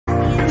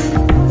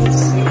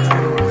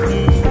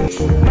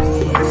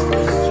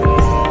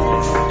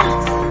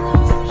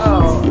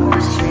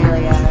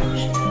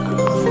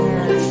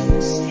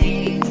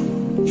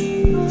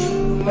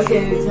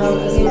No,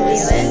 New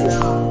Zealand.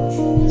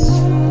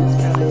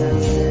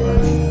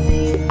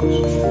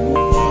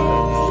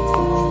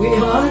 We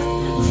are?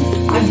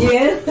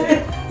 Again?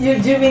 You're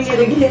doing it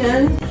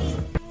again?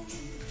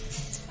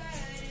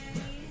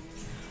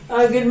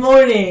 Good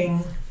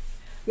morning.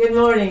 Good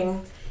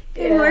morning.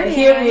 Good morning.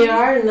 Here we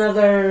are,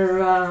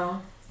 another...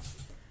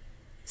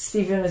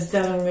 Stephen is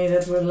telling me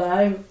that we're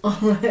live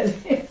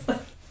already.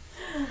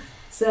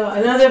 So,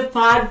 another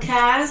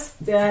podcast.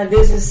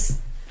 This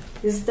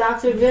is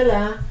Dr.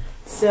 Villa.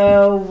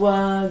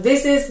 So,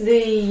 this is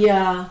the,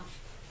 I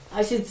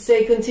should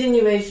say,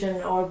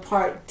 continuation or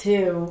part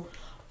 2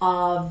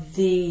 of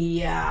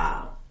the,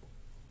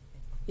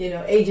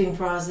 aging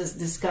process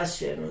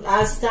discussion.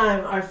 Last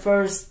time, our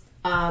first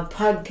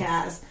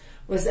podcast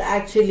was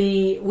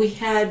actually, we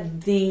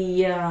had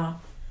the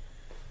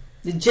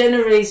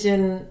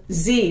Generation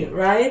Z,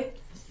 right?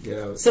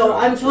 Yeah. So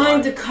I'm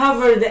trying to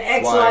cover the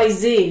X, Y,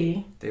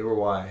 Z. They were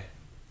Y.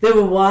 They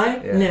were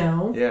Y? Yeah.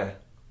 No. Yeah.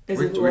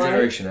 We're Y?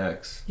 Generation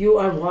X. You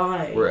are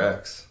Y. We're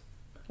X.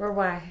 We're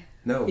Y.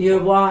 No.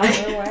 You're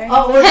Y. We're Y.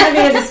 Oh, we're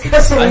having a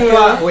discussion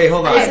here. Wait,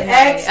 hold on. It's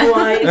X,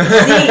 Y, Z.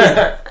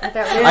 I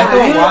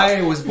thought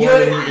Y was born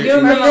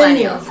You're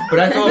millennials. But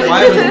I thought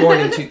Y was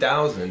born in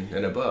 2000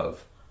 and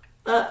above.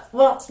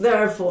 Well, there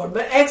are 4,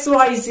 but X,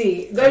 Y,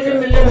 Z. They're the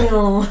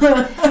millennial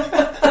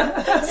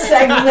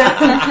segment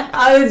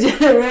of the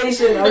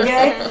generation,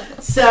 okay?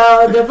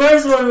 So the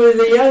first one was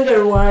the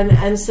younger one,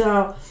 and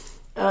so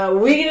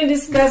we're going to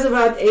discuss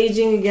about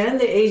aging again,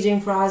 the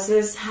aging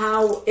process,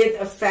 how it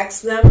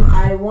affects them.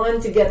 I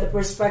want to get the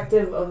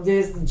perspective of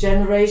this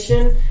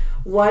generation,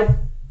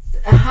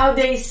 how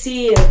they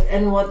see it,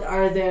 and what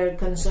are their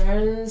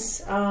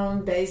concerns,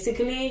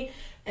 basically,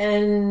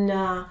 and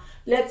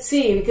let's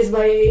see, because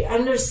by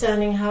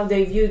understanding how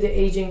they view the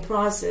aging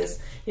process,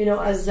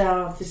 as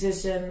a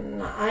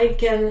physician, I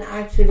can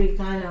actually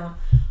kind of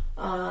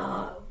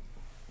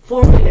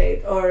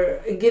formulate,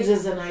 or it gives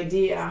us an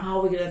idea how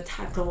we're going to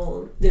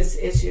tackle this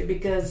issue,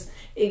 because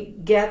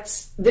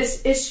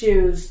these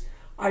issues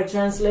are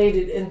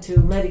translated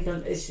into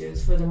medical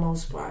issues for the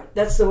most part.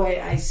 That's the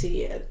way I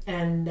see it,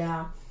 and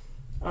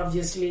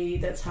obviously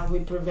that's how we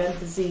prevent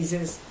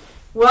diseases.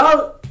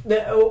 Well,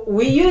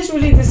 we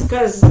usually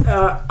discuss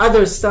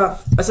other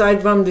stuff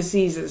aside from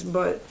diseases,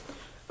 but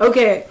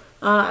okay,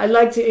 I'd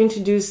like to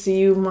introduce to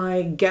you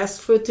my guests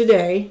for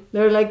today.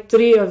 There are like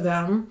 3 of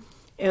them,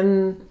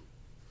 and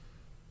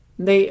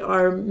they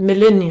are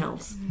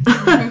millennials.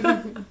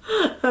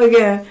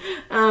 Okay,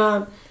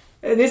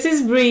 this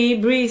is Bree.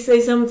 Bree,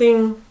 say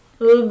something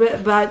a little bit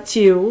about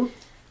you.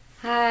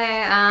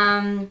 Hi,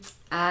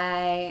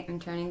 I am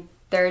turning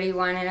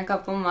 31 in a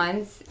couple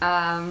months.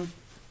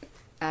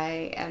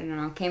 I don't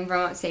know, came from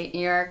upstate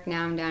New York,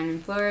 now I'm down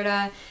in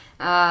Florida.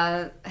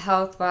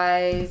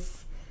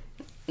 Health-wise,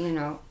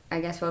 I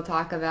guess we'll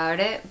talk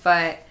about it,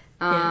 but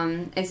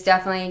it's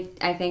definitely,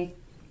 I think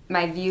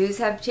my views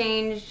have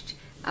changed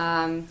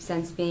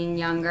since being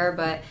younger,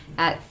 but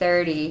at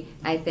 30,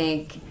 I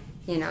think,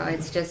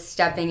 it's just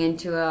stepping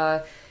into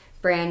a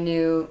brand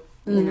new,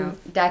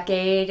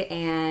 decade,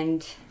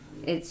 and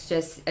it's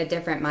just a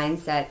different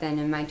mindset than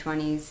in my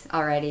 20s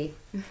already.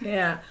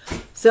 Yeah.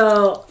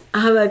 So,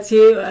 how about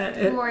you?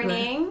 Good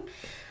morning.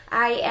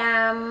 I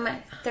am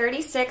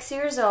 36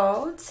 years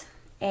old,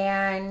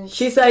 and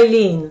she's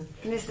Eileen.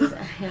 This is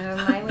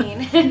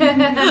Eileen.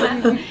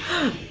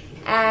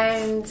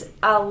 And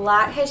a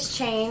lot has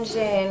changed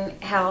in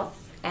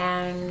health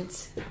and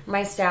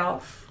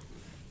myself.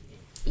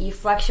 You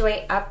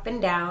fluctuate up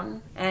and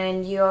down,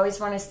 and you always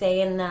want to stay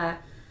in the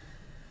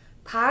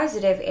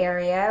positive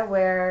area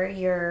where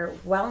your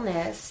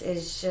wellness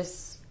is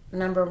just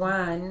number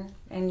one,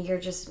 and your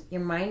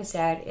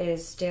mindset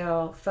is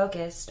still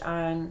focused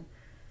on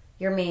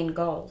your main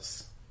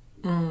goals.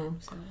 So.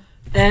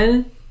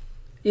 And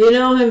you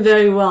know him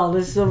very well.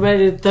 This is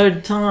already the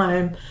 3rd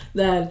time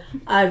that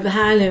I've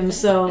had him,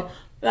 so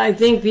I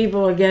think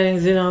people are getting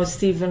to know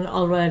Stephen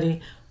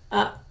already.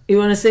 You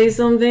want to say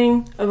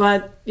something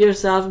about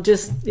yourself?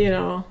 Just,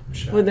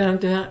 for them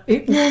to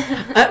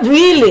have...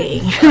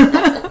 really?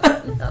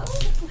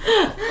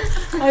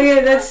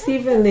 Okay, that's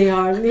Stephen the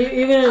Hart.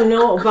 You're going to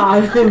know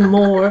about him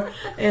more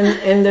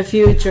in the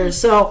future.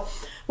 So,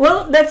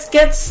 well, let's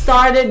get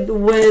started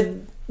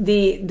with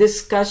the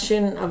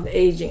discussion of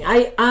aging.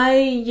 I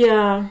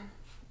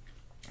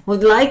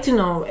would like to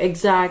know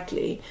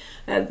exactly,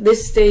 at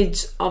this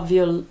stage of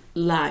your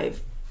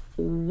life,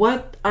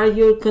 what are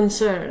your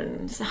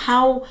concerns?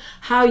 How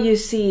you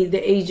see the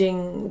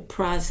aging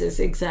process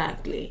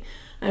exactly?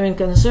 I mean,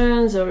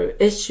 concerns or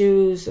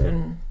issues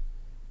and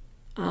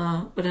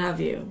what have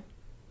you.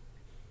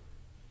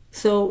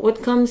 So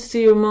what comes to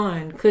your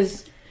mind?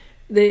 Because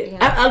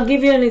I'll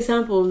give you an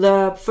example.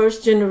 The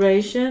first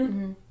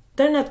generation,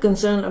 they're not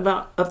concerned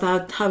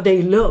about how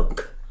they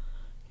look.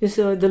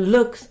 So the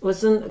looks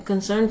wasn't a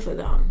concern for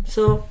them.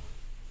 So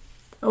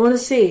I want to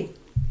see.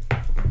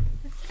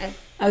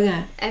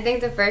 Okay. I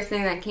think the first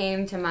thing that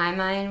came to my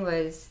mind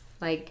was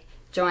like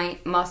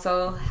joint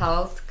muscle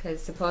health,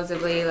 because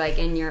supposedly like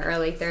in your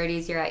early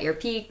 30s you're at your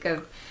peak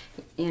of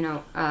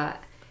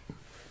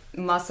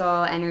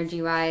muscle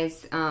energy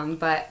wise,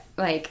 but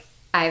like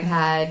I've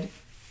had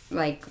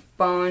like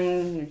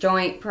bone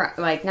joint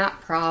like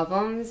not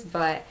problems,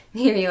 but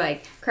maybe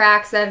like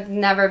cracks that have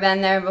never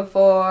been there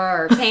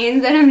before or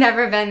pains that have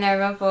never been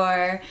there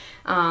before.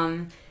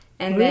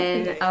 And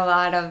then a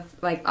lot of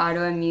like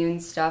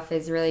autoimmune stuff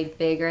is really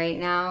big right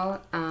now.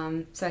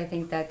 So I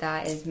think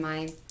that is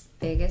my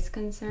biggest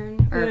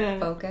concern or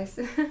focus.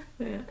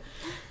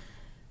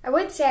 I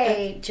would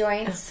say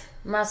joints,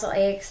 muscle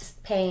aches,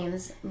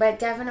 pains, but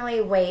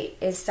definitely weight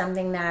is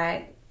something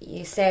that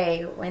you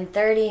say when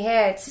 30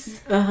 hits,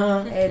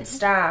 it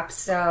stops.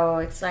 So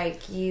it's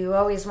like you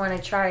always want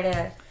to try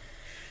to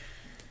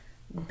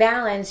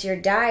balance your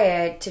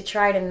diet to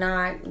try to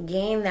not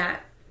gain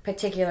that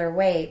particular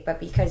weight,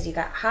 but because you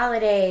got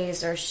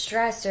holidays or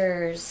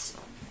stressors,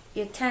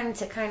 you tend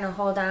to kind of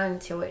hold on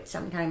to it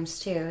sometimes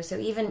too. So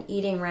even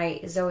eating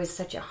right is always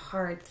such a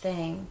hard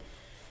thing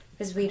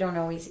because we don't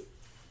always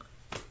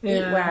eat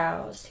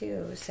well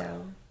too.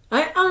 So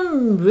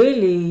I'm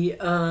really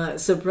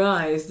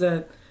surprised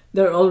that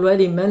they're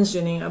already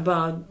mentioning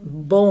about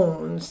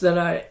bones that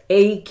are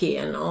achy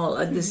and all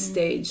at this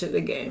stage of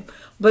the game.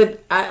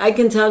 But I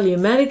can tell you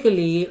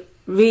medically,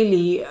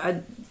 really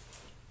at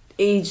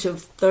age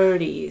of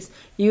 30s,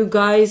 you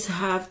guys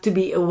have to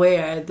be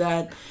aware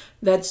that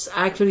that's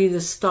actually the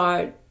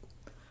start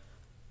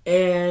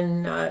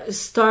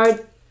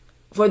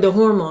for the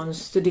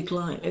hormones to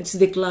decline. It's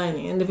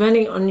declining, and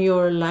depending on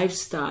your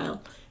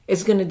lifestyle,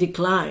 it's going to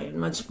decline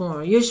much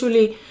more.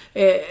 Usually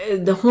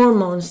the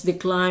hormones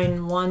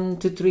decline 1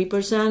 to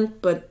 3%,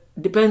 but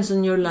depends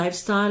on your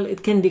lifestyle.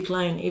 It can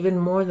decline even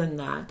more than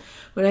that.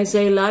 When I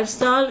say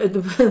lifestyle,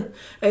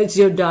 it's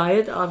your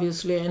diet,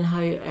 obviously, and how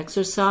you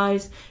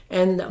exercise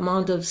and the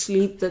amount of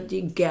sleep that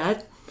you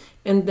get.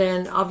 And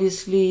then,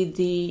 obviously,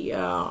 the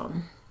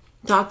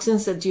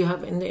toxins that you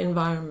have in the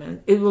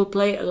environment. It will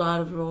play a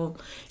lot of role.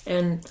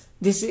 And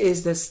this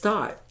is the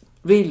start,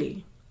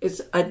 really.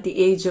 It's at the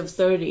age of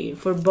 30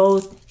 for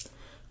both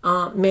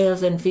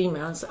males and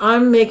females.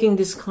 I'm making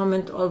this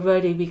comment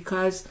already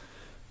because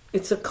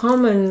it's a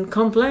common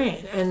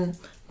complaint, and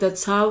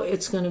that's how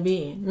it's going to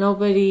be.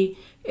 Nobody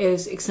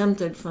is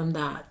exempted from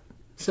that.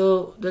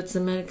 So that's the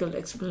medical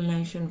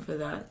explanation for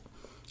that.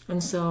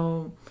 And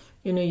so,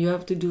 you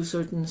have to do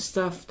certain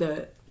stuff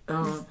that,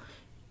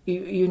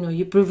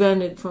 you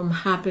prevent it from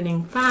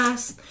happening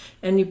fast,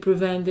 and you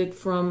prevent it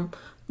from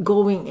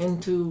going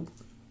into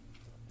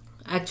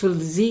actual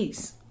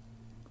disease.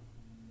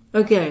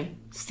 Okay,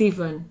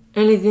 Stephen,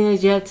 anything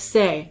that you have to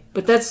say?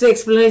 But that's the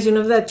explanation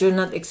of that. You're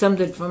not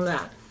exempted from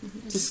that.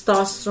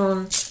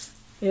 Testosterone,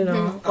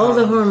 all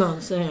the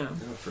hormones. Yeah.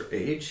 For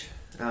age,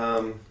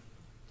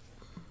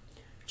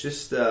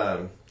 just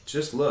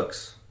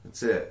looks.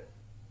 That's it.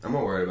 I'm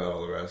not worried about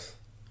all the rest.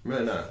 I'm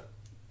really not.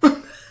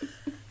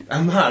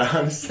 I'm not,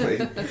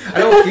 honestly. I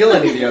don't feel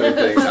any of the other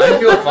things. I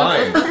feel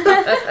fine.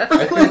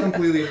 I feel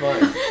completely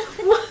fine.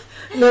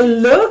 The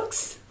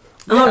looks?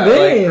 Yeah, oh,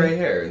 really? Like gray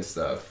hair and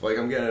stuff. Like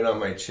I'm getting it on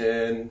my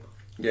chin,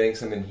 getting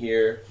some in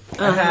here.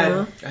 I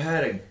had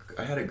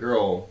a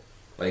girl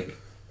like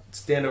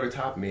stand over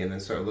top of me and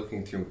then start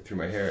looking through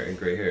my hair and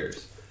gray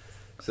hairs.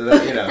 So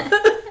that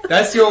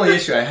that's the only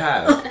issue I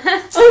have.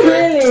 Oh,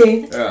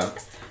 really? Yeah.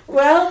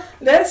 Well,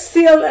 that's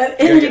still an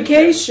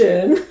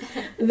indication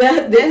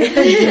that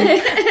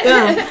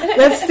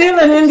that's still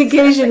an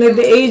indication that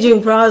the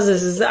aging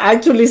process is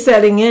actually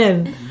setting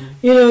in.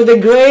 The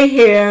gray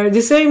hair,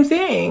 the same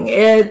thing.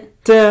 It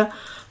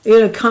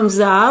comes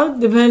out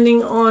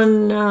depending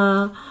on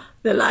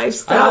the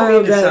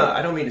lifestyle.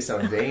 I don't mean to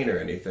sound vain or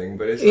anything,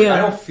 but it's like I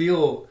don't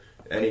feel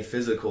any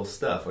physical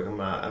stuff. Like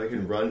I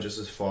can run just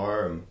as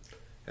far and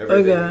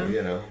everything,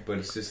 but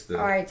it's just the...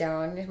 Oh, I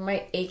don't.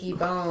 My achy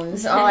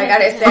bones. All I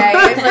gotta say.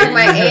 It's like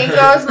my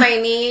ankles, my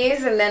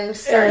knees, and then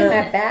starting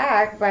my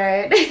back,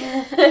 but...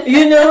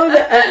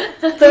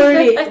 the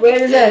 30...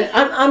 Wait a second.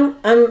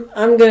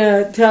 I'm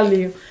gonna tell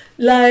you.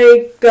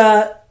 Like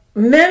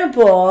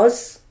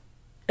menopause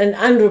and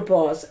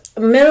andropause.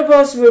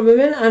 Menopause for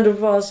women,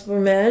 andropause for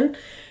men.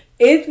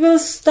 It will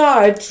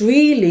start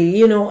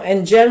really,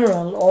 in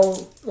general,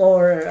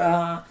 or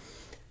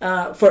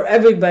for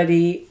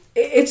everybody.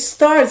 It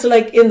starts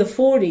like in the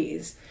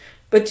 40s.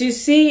 But you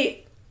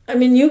see,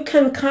 you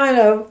can kind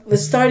of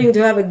starting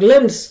to have a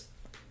glimpse,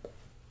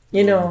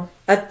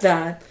 at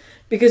that.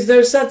 Because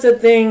there's such a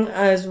thing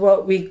as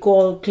what we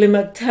call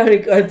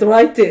climacteric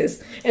arthritis.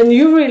 And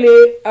you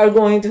really are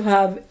going to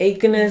have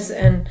achiness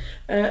and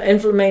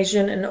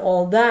inflammation and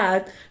all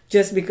that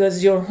just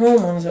because your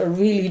hormones are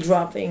really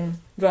dropping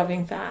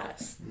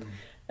fast.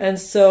 And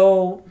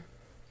so...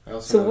 I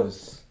also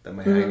notice that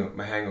my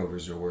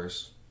hangovers are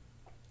worse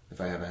if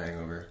I have a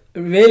hangover.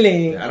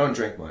 Really? Yeah, I don't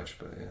drink much,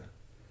 but yeah.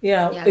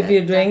 Yeah, if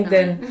you drink,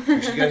 then...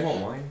 Actually, you guys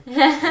want wine?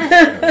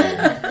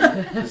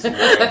 So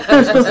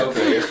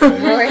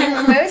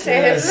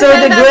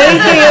the gray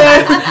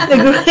hair,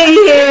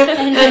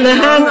 and the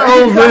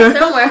hangover.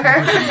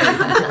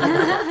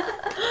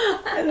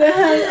 And the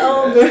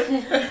hangover.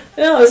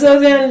 No, so So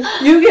then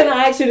you can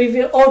actually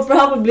feel, or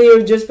probably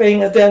you're just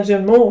paying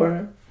attention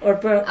more. Or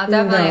I'll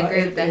definitely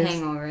agree with the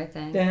hangover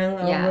thing. The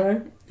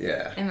hangover?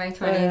 Yeah. In my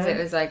 20s, it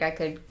was like I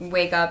could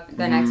wake up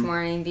the next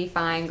morning, be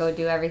fine, go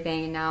do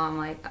everything, and now I'm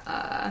like,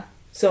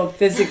 So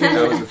physically.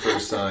 That was the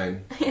first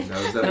sign. That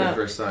was definitely the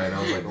first sign.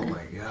 I was like, oh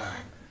my God.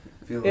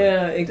 I feel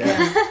like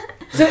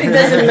So it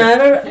doesn't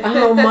matter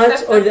how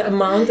much or the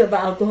amount of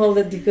alcohol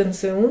that you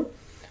consume,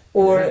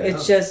 or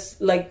it's just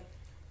like,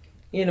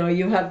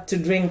 you have to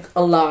drink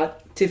a lot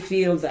to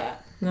feel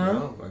that.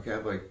 No,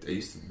 I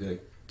used to be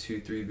like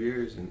 2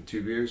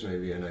 beers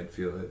maybe, and I'd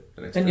feel it.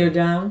 And you're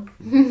down?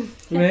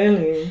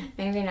 Really?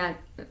 Maybe not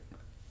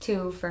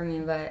 2 for me,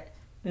 but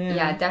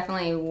yeah,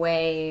 definitely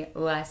way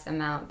less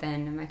amount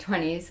than in my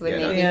 20s would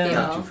make me feel.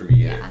 Not 2 for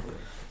me either.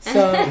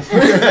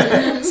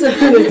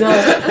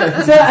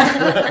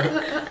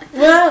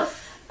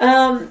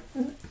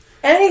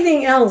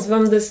 Anything else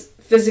from this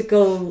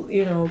physical,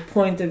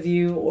 point of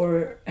view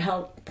or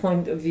health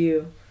point of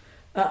view?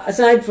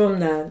 Aside from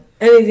that,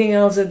 anything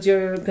else that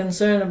you're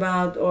concerned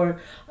about,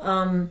 or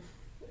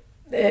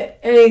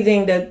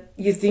anything that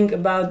you think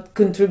about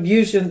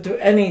contribution to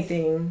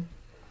anything?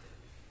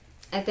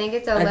 I think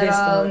it's a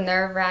little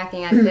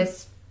nerve-wracking at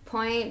this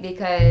point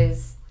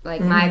because,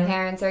 like, my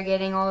parents are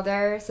getting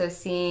older, so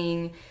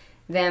seeing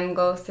them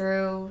go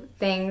through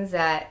things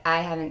that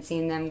I haven't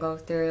seen them go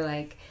through,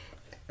 like,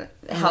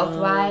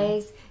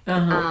 health-wise,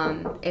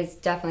 is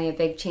definitely a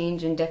big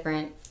change and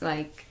different,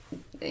 like,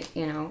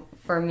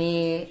 for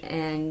me,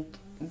 and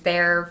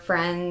their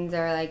friends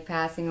are like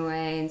passing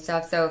away and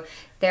stuff, so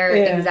their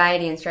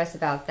anxiety and stress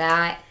about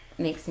that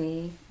makes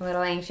me a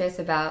little anxious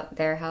about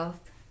their health.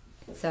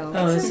 So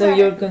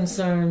you're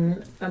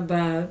concerned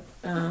about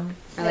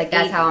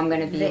that's how I'm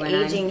going to be the when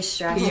aging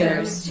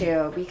stressors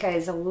too,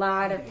 because a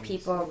lot of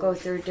people go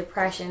through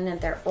depression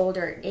at their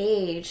older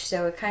age,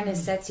 so it kind of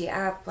sets you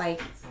up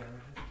like,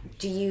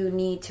 do you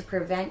need to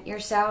prevent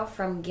yourself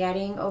from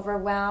getting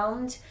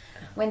overwhelmed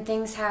when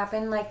things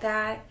happen like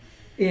that?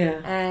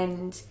 Yeah.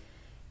 And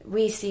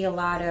we see a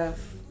lot of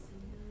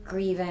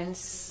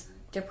grievance,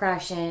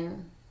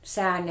 depression,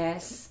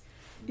 sadness.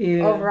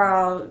 Yeah.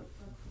 Overall,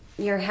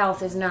 your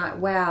health is not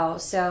well.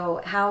 So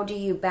how do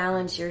you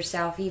balance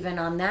yourself even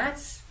on that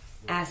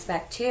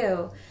aspect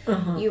too?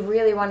 You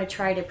really want to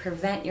try to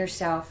prevent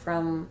yourself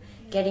from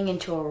getting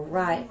into a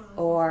rut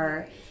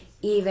or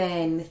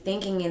even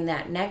thinking in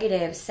that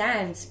negative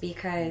sense,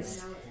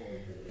 because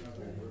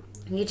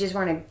you just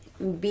want to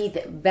be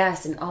the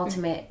best and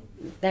ultimate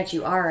that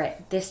you are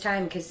at this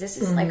time, because this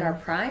is like our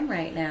prime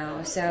right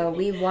now. So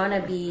we want to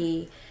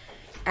be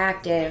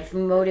active,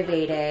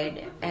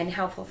 motivated, and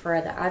helpful for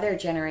the other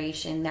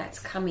generation that's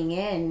coming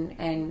in,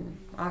 and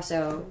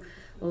also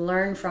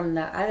learn from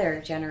the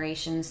other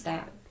generations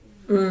that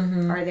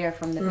are there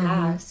from the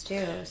past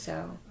too.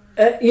 So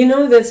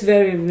that's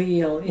very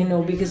real,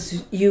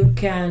 because you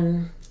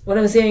can, what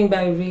I'm saying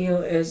by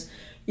real is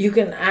you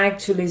can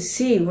actually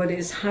see what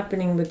is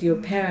happening with your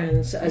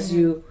parents as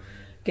you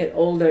get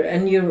older,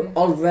 and you're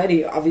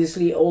already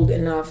obviously old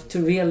enough to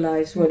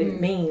realize what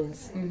it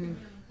means,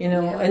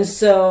 and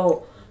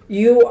so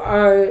you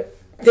are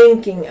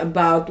thinking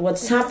about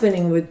what's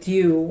happening with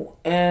you,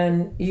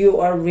 and you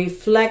are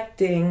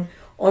reflecting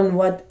on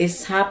what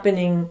is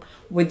happening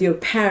with your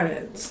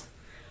parents.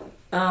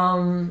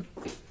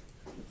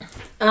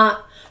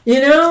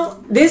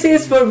 This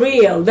is for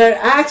real. They're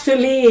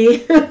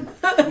actually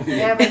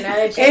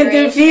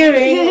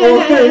interfering.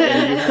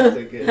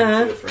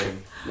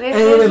 This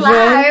is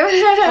live.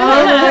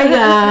 Oh my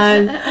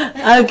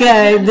God.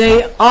 Okay,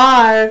 they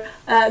are.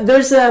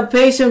 There's a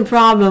patient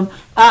problem.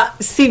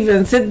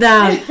 Stephen, sit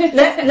down.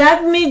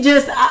 Let me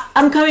just,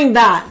 I'm coming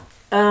back.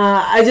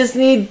 I just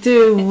need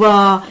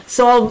to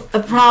solve a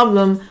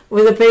problem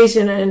with a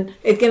patient, and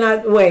it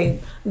cannot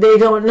wait. They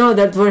don't know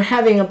that we're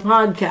having a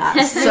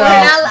podcast. So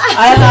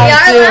I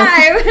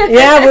have to.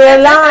 Yeah, we're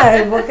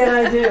live. What can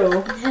I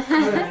do?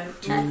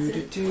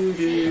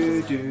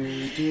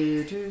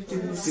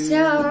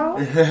 So,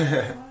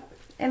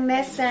 in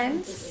this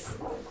sense,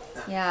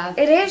 Yeah.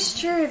 it is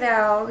true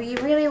though. You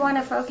really want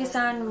to focus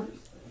on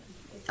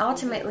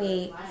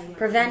ultimately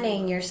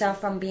preventing yourself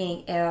from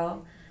being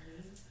ill,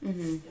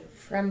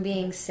 from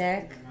being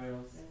sick,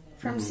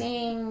 from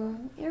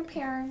seeing your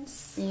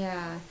parents,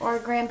 or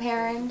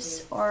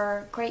grandparents,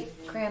 or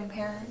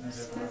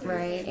great-grandparents,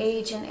 Right.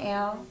 age and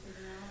ill.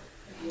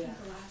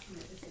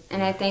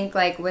 And I think,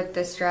 like, with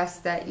the stress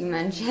that you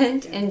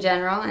mentioned in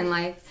general in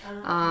life,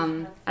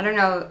 I don't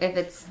know if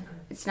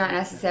it's not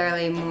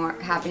necessarily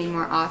happening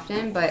more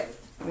often, but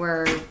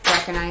we're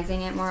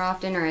recognizing it more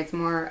often, or it's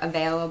more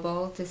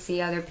available to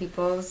see other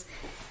people's.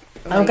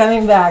 Like, I'm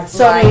coming back.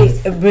 Sorry,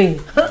 Brie.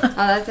 Oh,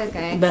 that's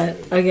okay. But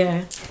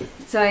okay.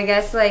 So I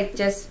guess, like,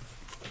 just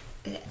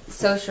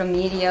social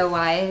media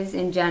wise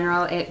in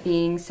general, it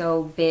being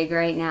so big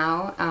right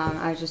now,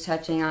 I was just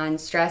touching on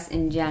stress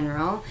in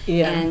general,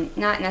 and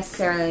not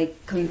necessarily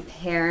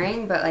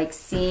comparing, but like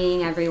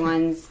seeing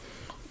everyone's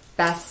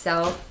best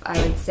self, I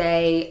would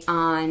say,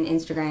 on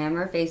Instagram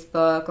or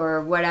Facebook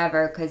or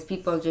whatever, because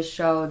people just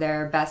show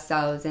their best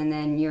selves, and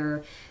then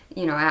you're,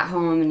 at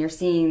home and you're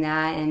seeing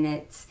that, and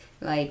it's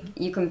like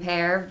you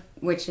compare,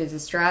 which is a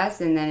stress,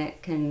 and then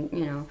it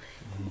can,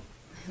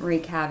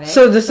 wreak havoc.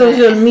 So the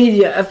social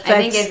media affects.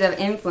 I think it's an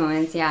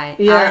influence,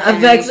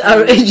 affects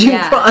our aging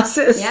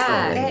process.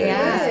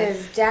 It is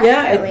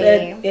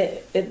definitely.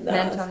 It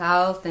mental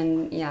health and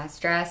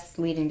stress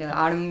leading to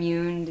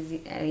autoimmune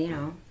disease.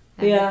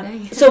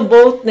 Everything. So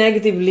both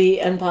negatively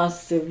and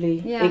positively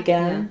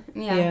again.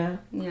 Yeah.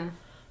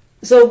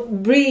 So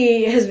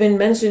Bree has been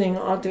mentioning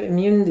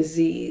autoimmune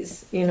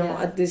disease,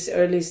 at this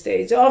early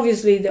stage.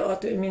 Obviously, the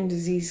autoimmune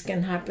disease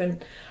can happen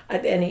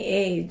at any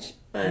age,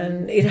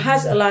 and it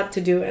has a lot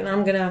to do. And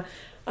I'm gonna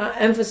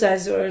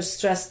emphasize or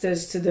stress this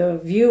to the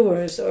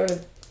viewers or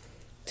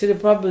to the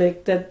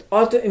public that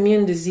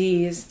autoimmune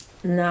disease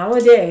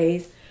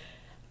nowadays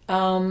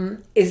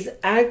is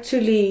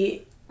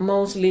actually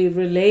mostly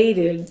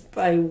related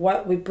by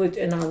what we put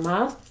in our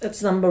mouth.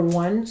 That's number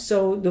one.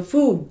 So the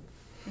food.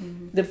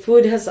 The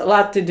food has a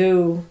lot to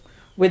do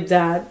with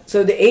that. So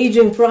the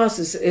aging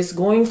process is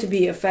going to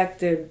be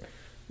affected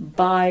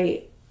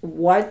by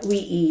what we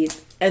eat,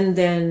 and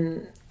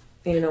then,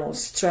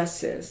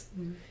 stresses.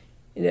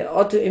 The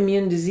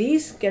autoimmune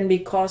disease can be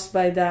caused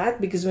by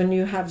that, because when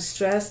you have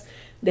stress,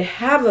 the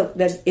havoc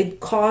that it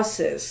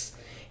causes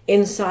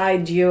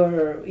inside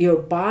your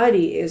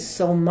body is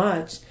so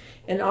much.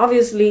 And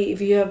obviously, if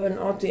you have an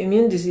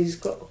autoimmune disease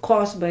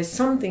caused by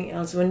something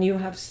else, when you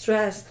have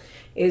stress,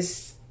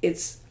 it's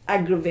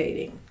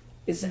aggravating.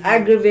 It's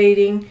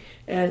aggravating,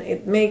 and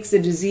it makes the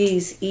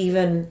disease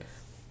even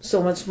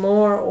so much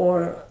more,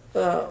 or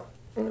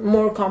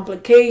more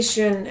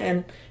complication,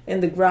 and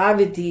the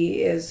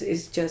gravity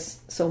is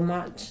just so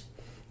much.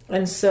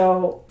 And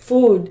so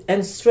food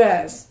and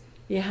stress,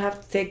 you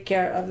have to take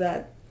care of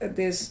that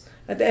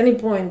at any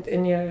point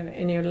in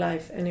your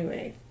life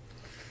anyway.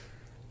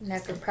 And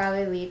that could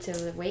probably lead to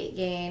the weight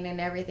gain and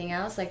everything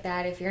else like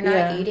that. If you're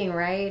not eating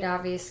right,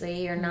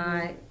 obviously you're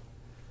not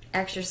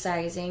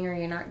exercising, or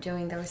you're not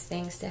doing those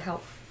things to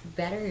help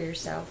better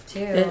yourself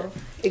too.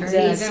 Exactly.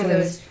 Or even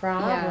those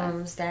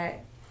problems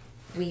that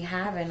we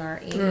have in our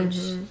age.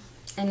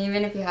 And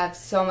even if you have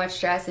so much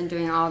stress and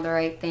doing all the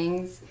right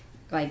things,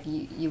 like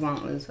you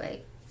won't lose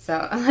weight.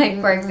 So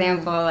for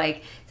example,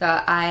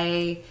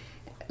 I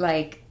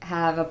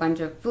have a bunch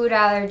of food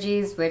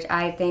allergies, which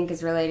I think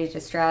is related to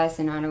stress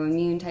and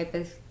autoimmune type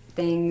of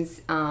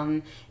things.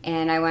 And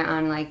I went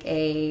on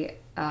a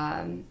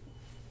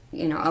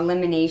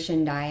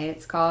elimination diet,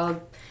 it's called.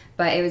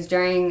 But it was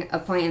during a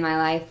point in my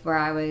life where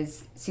I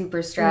was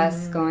super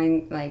stressed,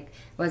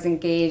 was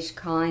engaged,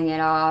 calling it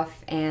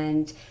off,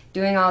 and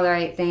doing all the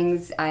right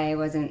things. I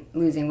wasn't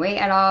losing weight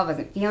at all,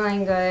 wasn't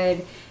feeling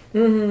good,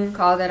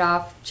 called it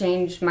off,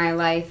 changed my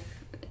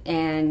life,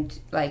 and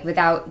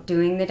without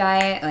doing the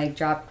diet,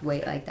 dropped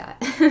weight like that.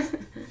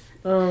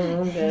 Oh,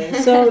 okay.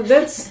 So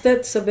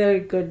that's a very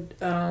good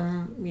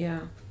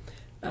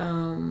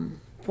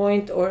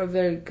point, or a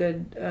very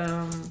good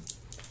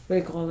what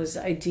do you call this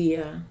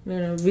idea?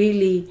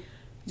 Really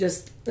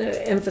just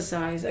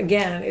emphasize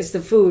again. It's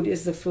the food.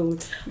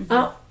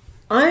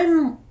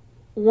 I'm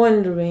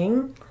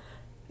wondering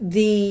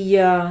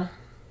because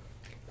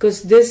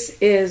this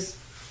is,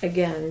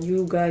 again,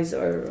 you guys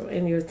are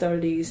in your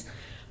 30s.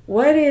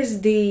 What do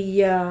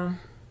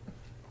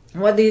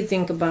you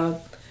think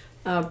about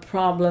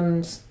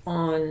problems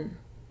on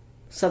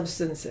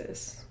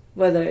substances,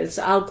 whether it's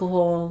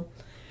alcohol,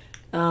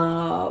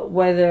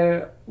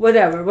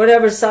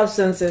 whatever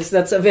substances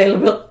that's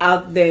available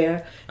out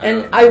there?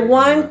 And I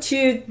want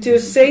you to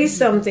say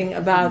something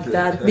about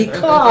that,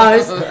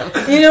 because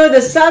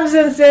the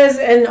substances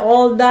and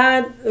all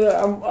that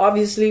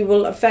obviously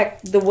will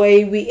affect the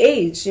way we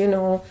age.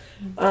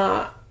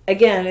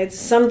 Again, it's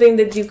something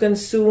that you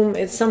consume,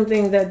 it's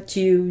something that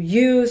you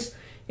use,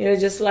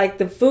 just like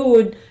the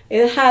food.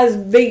 It has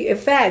big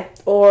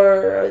effect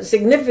or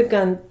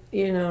significant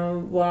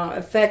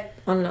effect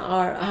on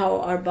how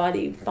our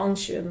body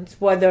functions,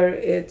 whether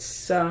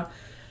it's on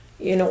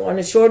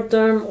a short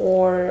term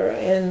or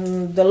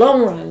in the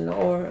long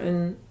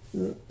run.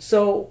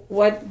 So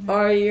what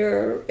are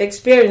your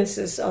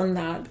experiences on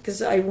that?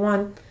 Because I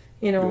want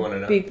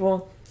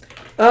people.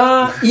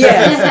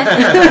 Yes,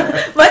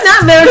 but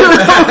not very long.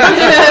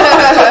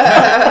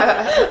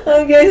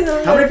 Okay. So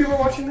how many people are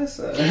watching this?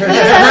 Mom,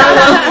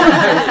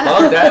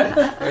 Dad.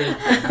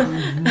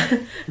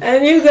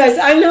 And you guys,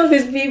 I know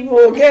these people.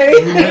 Okay.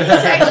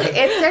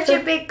 It's such a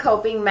big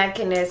coping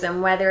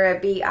mechanism. Whether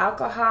it be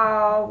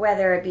alcohol,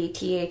 whether it be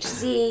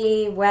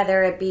THC,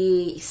 whether it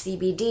be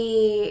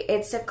CBD,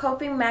 it's a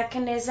coping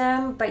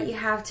mechanism. But you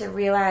have to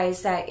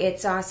realize that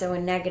it's also a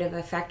negative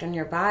effect on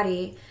your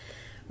body.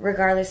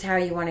 Regardless how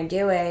you want to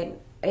do it,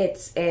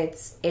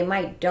 it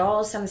might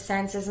dull some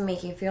senses and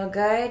make you feel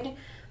good,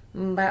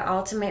 but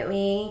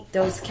ultimately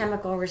those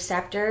chemical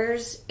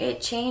receptors, it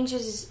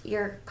changes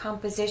your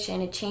composition,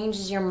 it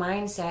changes your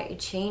mindset, it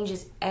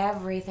changes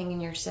everything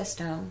in your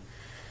system.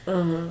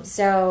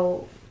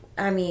 So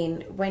I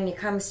mean, when it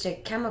comes to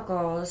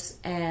chemicals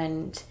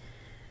and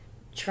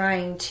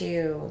trying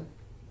to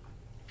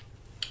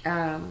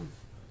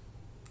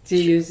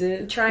use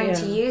it,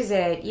 to use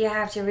it, you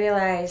have to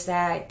realize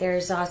that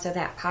there's also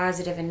that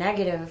positive and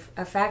negative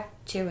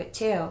effect to it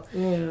too.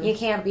 You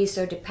can't be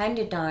so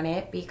dependent on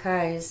it,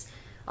 because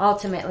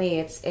ultimately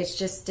it's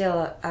just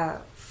still a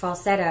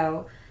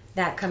falsetto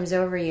that comes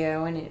over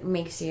you, and it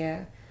makes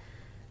you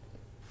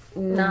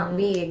not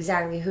be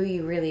exactly who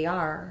you really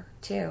are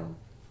too.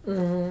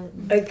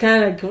 It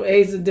kind of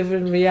creates a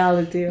different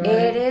reality, right?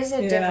 It is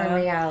a different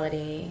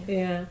reality.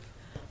 Yeah.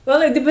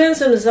 Well, it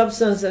depends on the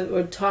substance that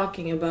we're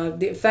talking about.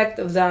 The effect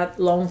of that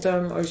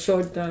long-term or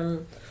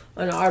short-term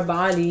on our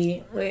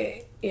body,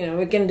 we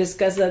can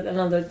discuss that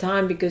another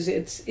time, because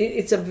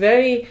it's a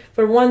very,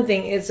 for one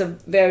thing, it's a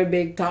very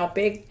big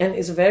topic, and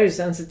it's a very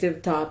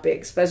sensitive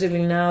topic,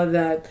 especially now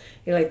that,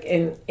 like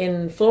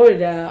in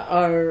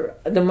Florida,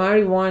 the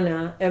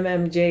marijuana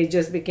MMJ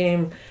just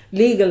became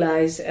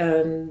legalized,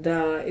 and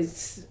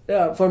it's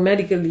for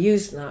medical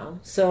use now.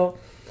 So,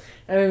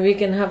 I mean, we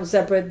can have a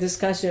separate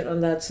discussion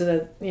on that, so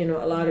that a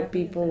lot of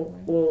people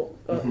will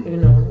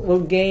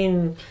will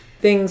gain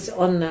things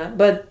on that.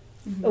 But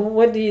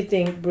what do you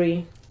think,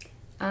 Bree?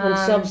 On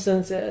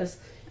substances?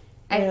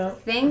 I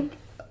think,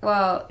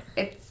 well,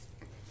 it's,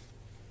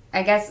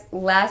 I guess,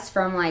 less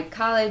from like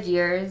college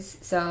years,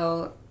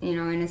 so in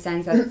a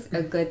sense that's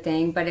a good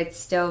thing, but it's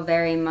still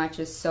very much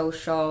a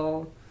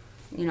social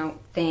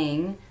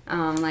thing.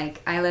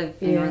 Like, I live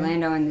in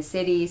Orlando, in the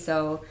city,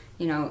 so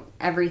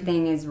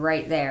everything is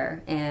right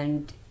there,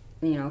 and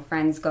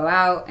friends go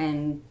out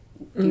and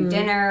do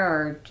dinner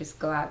or just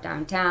go out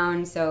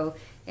downtown, so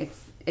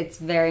it's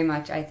very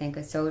much, I think,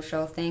 a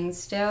social thing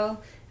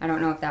still. I don't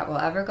know if that will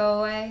ever go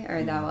away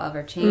or that will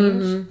ever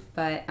change,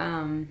 but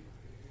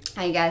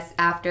I guess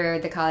after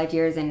the college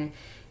years and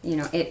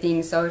it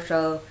being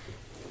social,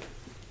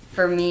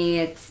 for me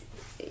it's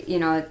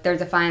there's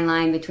a fine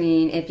line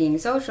between it being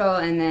social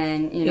and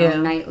then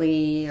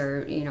nightly,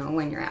 or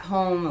when you're at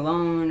home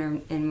alone, or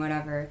and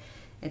whatever.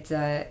 It's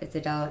a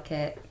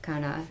delicate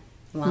kind of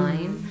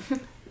line.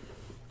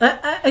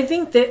 I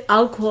think that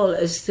alcohol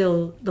is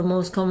still the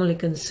most commonly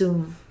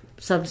consumed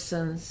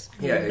substance.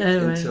 Yeah,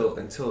 anyway.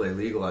 until they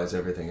legalize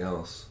everything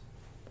else.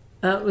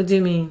 What do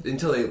you mean?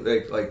 Until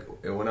they like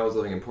when I was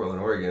living in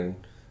Portland, Oregon,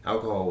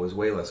 alcohol was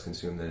way less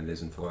consumed than it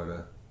is in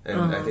Florida,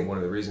 and I think one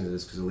of the reasons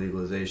is because of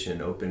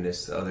legalization,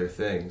 openness to other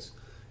things,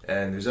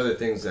 and there's other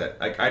things that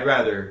I'd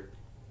rather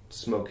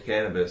smoke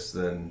cannabis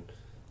than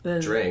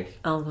drink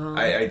alcohol.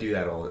 I do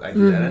that I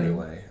do that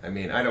anyway. I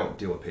mean, I don't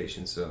deal with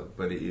patients,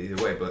 but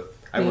either way, but.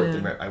 I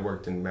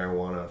worked in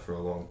marijuana for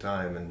a long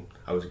time, and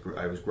I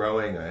was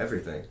growing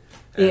everything,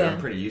 and I'm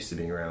pretty used to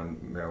being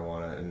around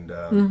marijuana. And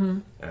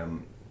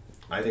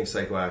I think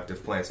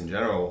psychoactive plants in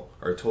general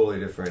are a totally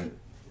different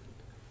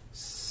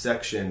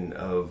section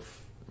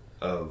of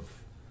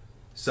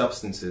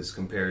substances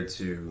compared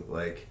to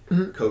like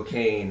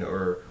cocaine,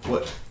 or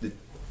what the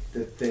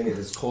thing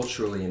is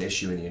culturally an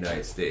issue in the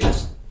United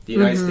States. The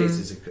United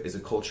States is a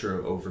culture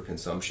of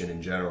overconsumption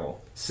in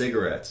general.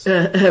 Cigarettes.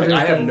 I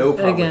have no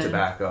problem with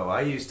tobacco.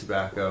 I use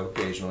tobacco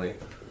occasionally,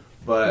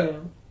 but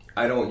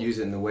I don't use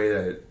it in the way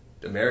that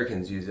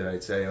Americans use it,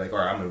 I'd say.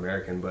 Or I'm an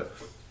American, but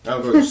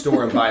I'll go to the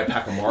store and buy a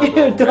pack of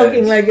Marlboro. You're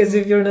talking like as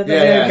if you're not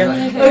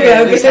American.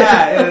 This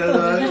hat.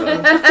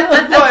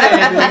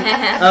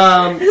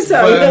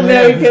 Sorry,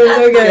 Americans.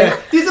 Okay.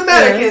 Yeah. These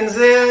Americans,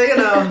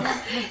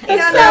 You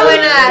don't know we're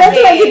not.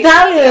 That's like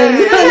Italian.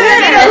 You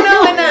don't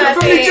know we're not.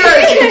 from New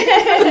Jersey.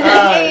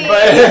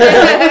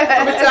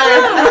 I'm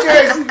Italian from New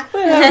Jersey.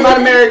 I'm not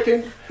American.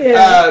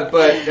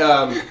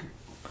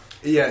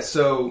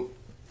 So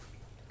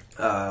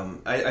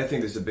I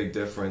think there's a big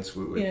difference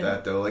with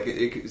that, though. Like,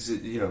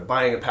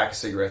 buying a pack of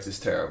cigarettes is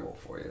terrible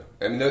for you.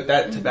 I mean,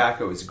 that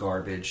tobacco is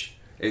garbage.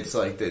 It's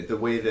like the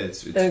way that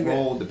it's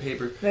rolled, the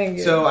paper.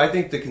 So I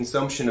think the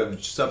consumption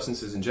of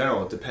substances in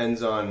general, it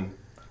depends on,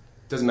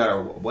 doesn't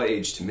matter what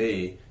age to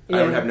me.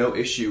 I would have no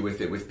issue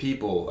with it with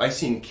people. I've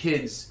seen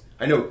kids,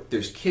 I know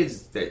there's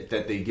kids that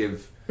they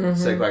give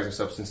psychoactive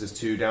substances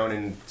to down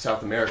in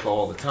South America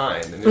all the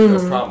time, and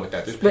there's no problem with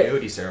that. There's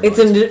peyote ceremonies.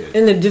 It's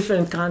in a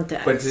different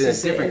context. But it's in a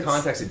different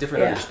context, a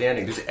different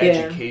understanding. There's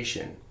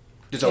education.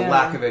 There's a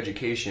lack of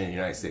education in the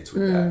United States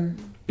with that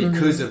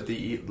because of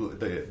the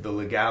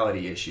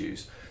legality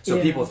issues.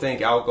 So people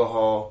think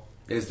alcohol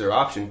is their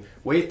option.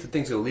 Wait till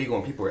things are legal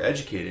and people are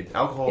educated.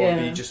 Alcohol would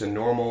be just a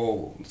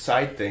normal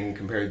side thing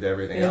compared to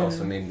everything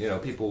else. I mean,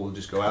 people will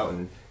just go out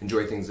and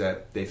enjoy things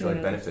that they feel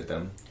like benefit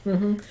them.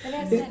 But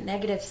that's that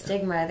negative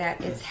stigma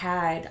that it's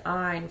had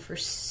on for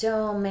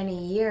so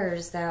many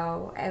years,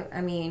 though.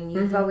 I mean,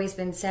 you've always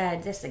been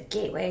said, this is a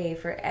gateway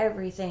for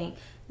everything.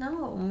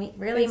 No,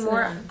 really it's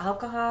more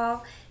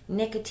alcohol,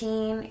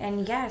 nicotine,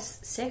 and yes,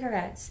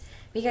 cigarettes.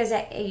 Because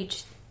at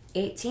age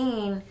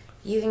 18...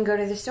 you can go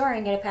to the store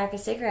and get a pack of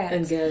cigarettes.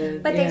 And get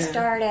it, but they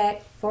start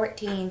at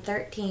 14,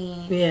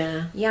 13.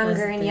 Yeah.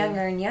 Younger and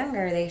younger and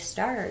younger they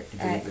start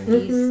at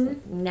these.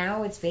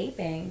 Now it's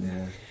vaping.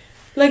 Yeah.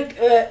 Like,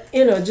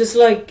 just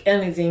like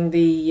anything,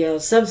 the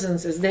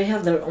substances, they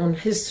have their own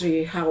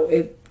history, how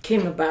it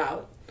came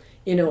about,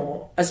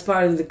 as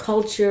part of the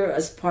culture,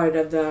 as part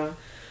of the,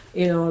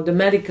 the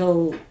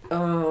medical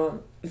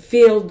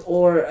field,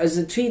 or as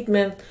a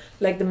treatment,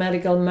 like the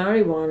medical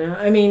marijuana.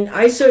 I mean,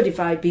 I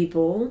certify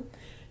people,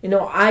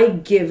 I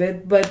give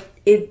it, but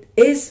it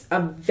is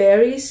a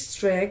very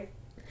strict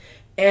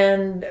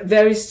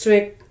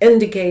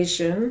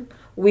indication.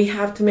 We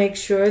have to make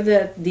sure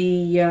that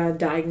the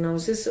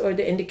diagnosis or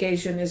the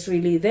indication is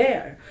really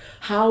there.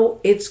 How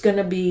it's going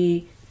to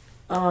be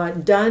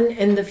done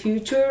in the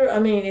future, I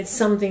mean, it's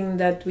something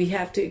that we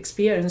have to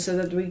experience so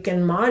that we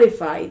can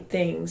modify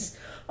things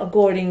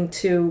according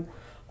to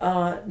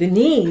the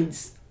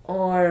needs,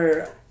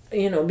 or,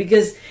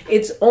 because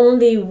it's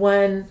only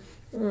when,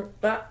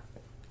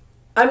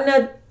 I'm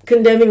not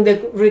condemning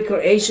the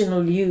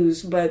recreational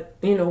use, but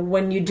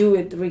when you do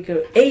it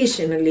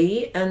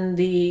recreationally and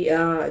the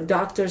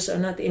doctors are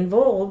not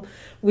involved,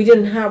 we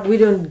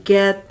don't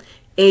get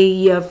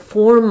a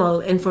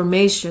formal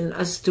information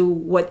as to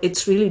what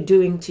it's really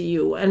doing to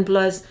you. And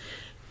plus,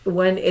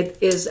 when it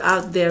is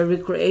out there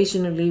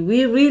recreationally,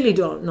 we really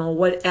don't know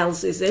what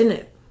else is in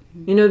it,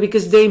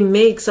 because they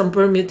make some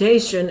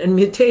permutation and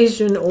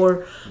mutation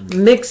or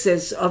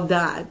mixes of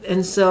that.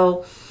 And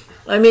so,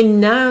 I mean,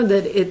 now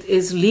that it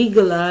is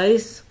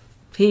legalized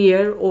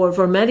here or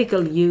for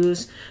medical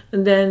use,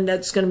 and then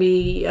that's going to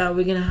be,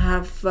 we're going to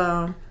have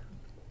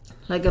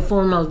like a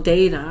formal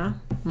data,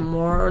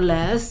 more or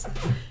less,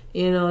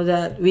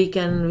 that we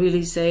can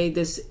really say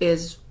this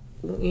is,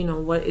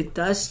 what it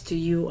does to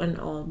you and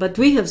all. But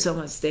we have so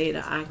much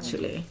data,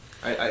 actually.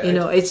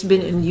 It's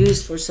been in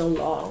use for so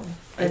long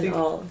I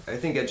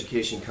think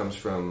education comes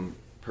from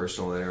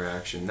personal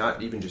interaction,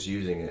 not even just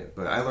using it.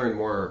 But I learned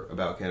more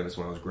about cannabis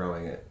when I was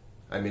growing it.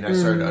 I mean, I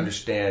started to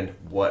understand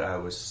what I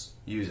was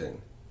using,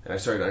 and I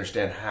started to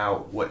understand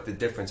what the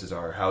differences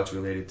are, how it's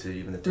related to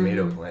even the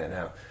tomato plant.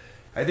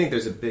 I think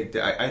there's a big.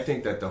 I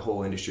think that the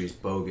whole industry is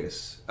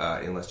bogus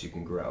unless you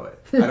can grow it.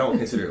 I don't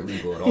consider it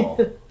legal at all.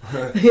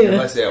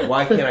 Unless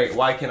why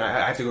can't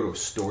I have to go to a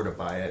store to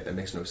buy it? That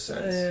makes no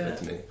sense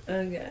to me.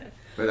 Okay,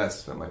 but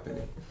that's not my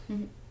opinion.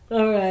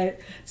 All right.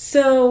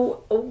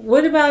 So,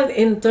 what about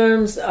in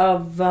terms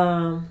of?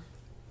 Now,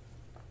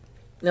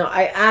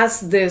 I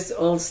asked this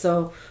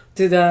also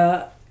to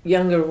the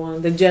younger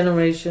one, the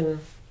Generation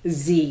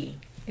Z.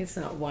 It's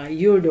not Y.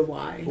 You're the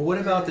Y. Well, what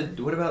about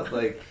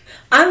like?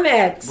 I'm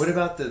X. What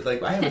about the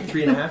like? I have a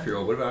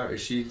 3.5-year-old. What about is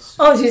she?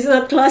 Oh, she's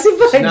not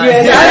classified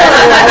yet.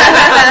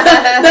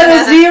 That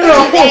is zero.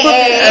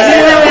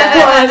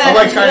 I'm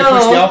like trying to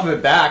push the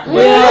alphabet back.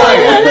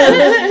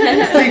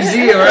 Leave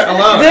Z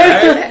alone.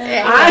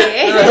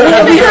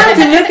 We have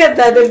to look at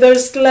that. If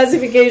there's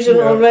classification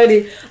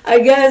already, I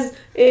guess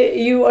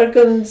you are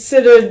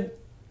considered.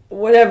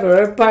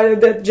 Whatever part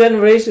of that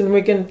generation,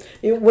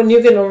 when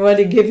you can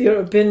already give your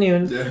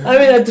opinion. Yeah. I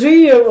mean, a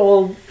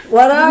 3-year-old,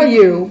 what are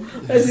you?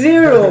 A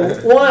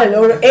 0, 1,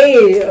 or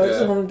A, or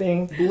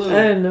something. Blue.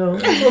 I don't know.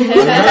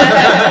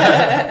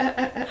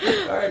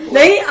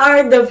 They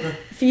are the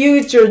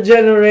future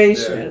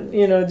generation,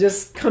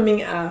 just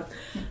coming out.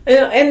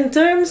 In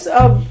terms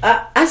of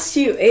as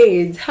you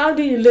age, how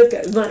do you look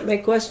at? My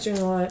question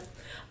was,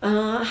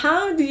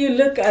 how do you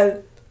look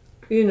at,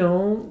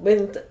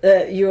 when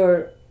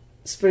your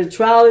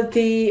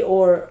spirituality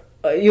or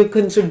your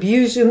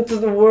contribution to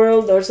the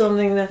world or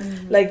something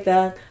like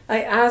that?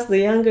 I asked the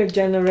younger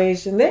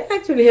generation. They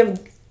actually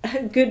have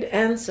good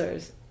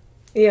answers.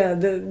 Yeah,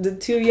 the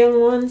 2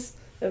 young ones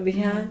that we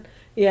had.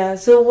 Yeah.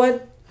 So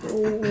what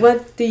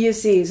do you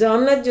see? So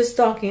I'm not just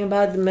talking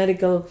about the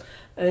medical,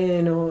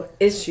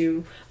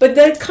 issue, but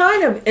they're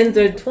kind of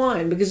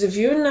intertwined, because if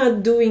you're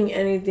not doing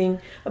anything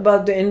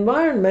about the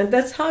environment,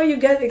 that's how you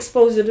get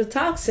exposed to the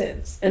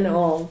toxins and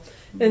all.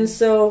 And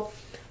so,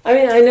 I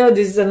mean, I know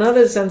this is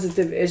another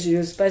sensitive issue,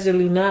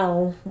 especially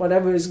now,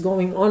 whatever is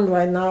going on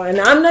right now.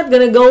 And I'm not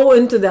going to go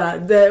into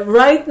that.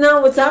 Right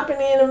now, what's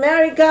happening in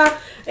America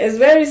is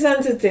very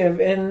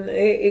sensitive. And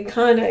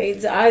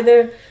it's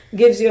either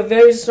gives you a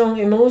very strong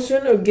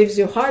emotion or gives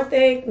you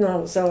heartache.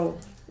 No.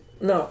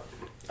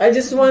 I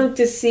just want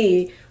to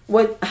see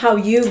how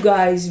you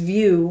guys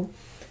view,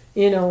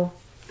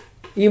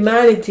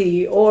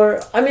 humanity,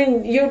 or, I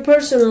mean, your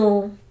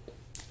personal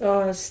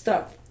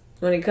stuff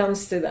when it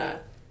comes to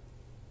that.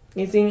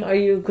 You think, are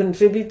you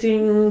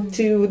contributing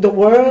to the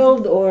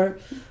world, or,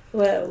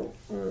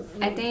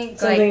 I think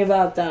something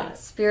about that?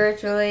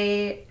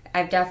 Spiritually,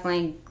 I've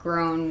definitely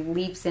grown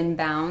leaps and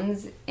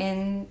bounds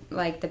in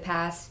the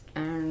past,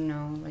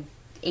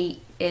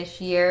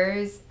 8-ish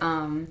years.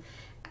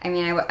 I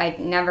mean, I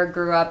never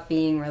grew up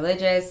being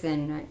religious,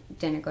 and I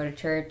didn't go to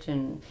church,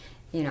 and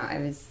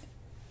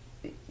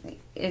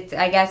it's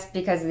I guess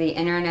because of the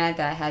internet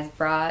that has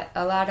brought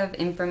a lot of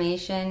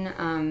information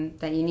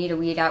that you need to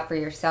weed out for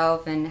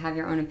yourself and have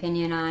your own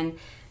opinion on.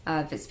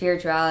 But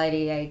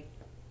spirituality, I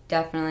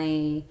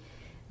definitely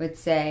would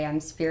say I'm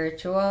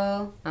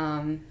spiritual.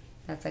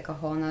 that's like a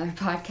whole nother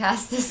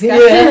podcast discussion.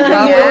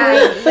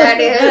 Yeah, that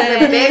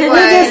is a big one.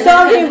 We're just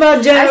talking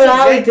about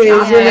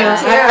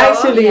generalities,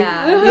 actually,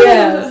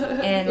 yes.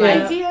 And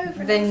like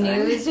the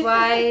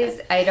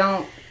news-wise,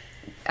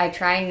 I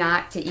try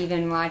not to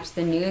even watch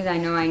the news. I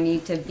know I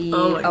need to be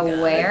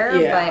aware,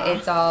 but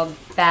it's all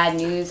bad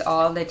news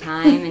all the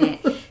time, and it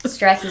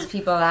stresses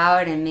people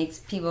out and makes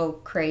people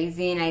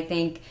crazy. And I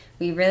think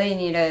we really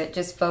need to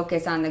just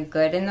focus on the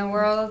good in the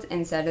world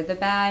instead of the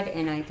bad.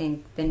 And I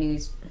think the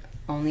news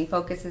only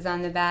focuses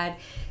on the bad.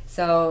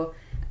 So,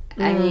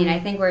 I mean, I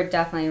think we're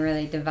definitely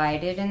really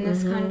divided in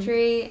this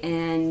country,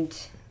 and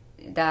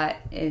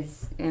that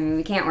is, I mean,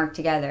 we can't work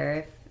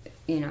together if,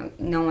 you know,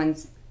 no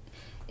one's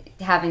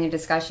having a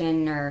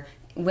discussion or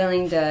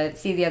willing to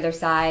see the other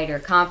side or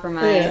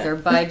compromise or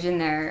budge in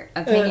their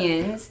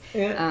opinions.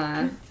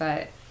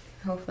 But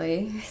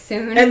hopefully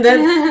soon. And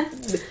then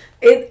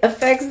it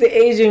affects the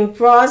aging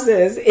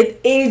process. It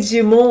ages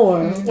you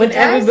more when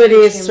everybody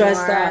is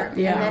stressed out.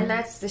 Yeah. And then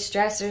that's the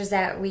stressors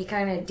that we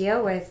kind of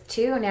deal with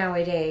too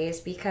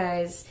nowadays,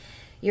 because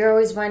you're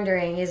always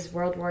wondering, is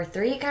World War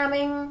III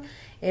coming?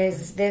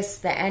 Is this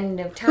the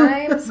end of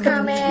times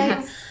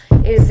coming?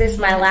 Is this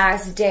my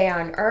last day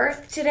on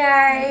Earth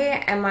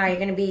today? Am I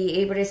going to be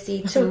able to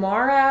see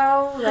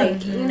tomorrow?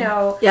 Like, you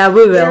know. Yeah,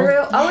 we will.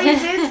 There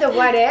always is the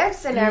what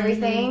ifs and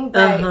everything,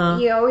 but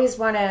you always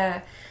want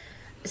to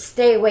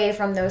stay away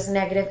from those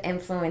negative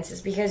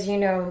influences, because, you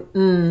know,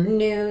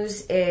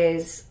 news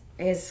is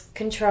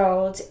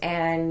controlled,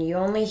 and you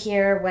only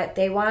hear what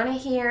they want to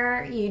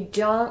hear. You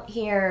don't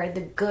hear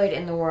the good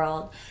in the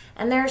world.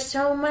 And there's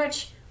so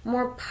much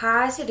more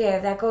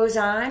positive that goes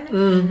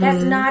on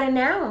that's not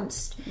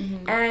announced.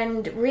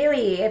 And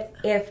really,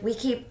 if we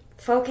keep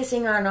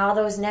focusing on all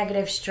those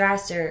negative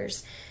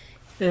stressors,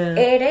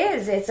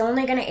 it's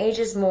only going to age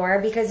us more,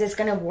 because it's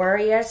going to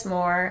worry us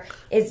more.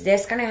 Is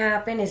this going to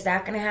happen? Is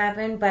that going to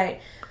happen?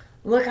 But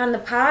look on the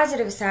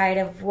positive side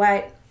of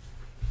what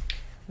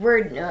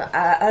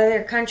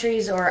other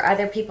countries or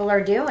other people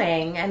are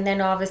doing, and then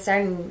all of a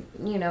sudden,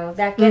 you know,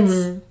 that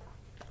gets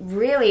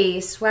really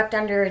swept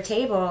under a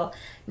table,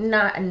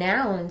 not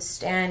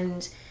announced.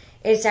 And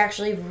it's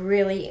actually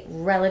really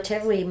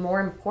relatively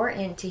more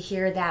important to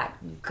hear that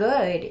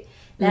good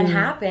that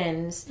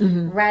happens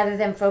rather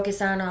than focus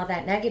on all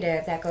that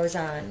negative that goes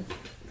on.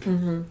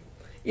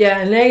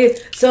 Yeah,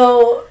 negative.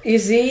 So you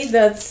see,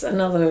 that's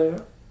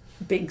another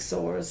big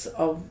source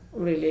of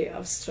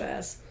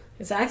stress.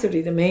 It's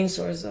actually the main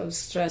source of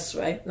stress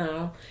right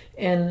now.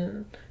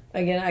 And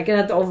again, I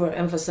cannot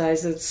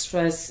overemphasize that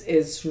stress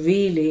is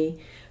really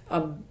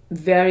a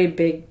very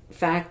big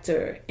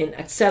factor in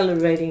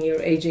accelerating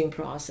your aging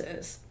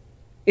process.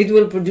 It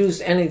will produce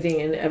anything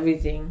and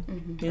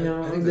everything, you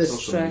know. I think the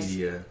social stress.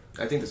 media.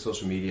 I think the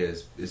social media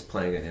is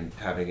playing and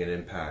having an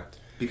impact,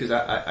 because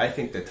I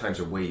think that times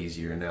are way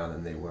easier now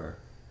than they were.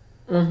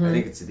 I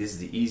think this is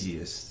the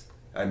easiest.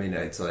 I mean,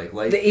 it's like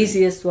the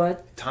easiest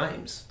what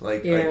times.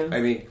 Like I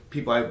mean,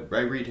 people. I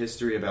read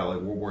history about like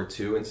World War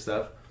II and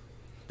stuff.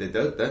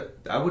 That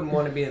I wouldn't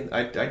want to be in.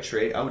 I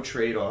would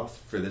trade off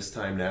for this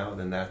time now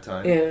than that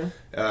time.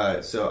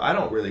 So I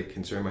don't really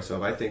concern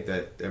myself. I think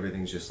that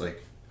everything's just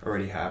like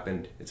already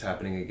happened. It's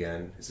happening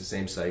again. It's the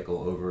same cycle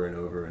over and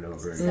over and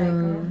over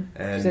again.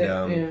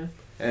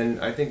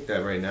 And I think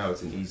that right now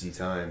it's an easy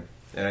time.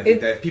 And I think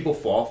that if people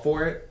fall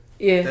for it,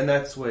 then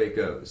that's the way it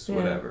goes.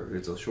 Whatever.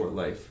 It's a short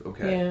life.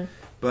 Okay.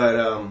 But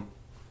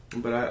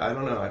I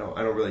don't know.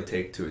 I don't really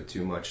take to it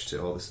too much,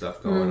 to all the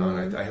stuff going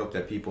on. I hope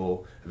that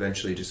people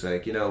eventually just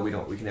like, you know, we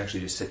can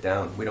actually just sit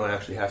down. We don't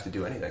actually have to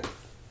do anything.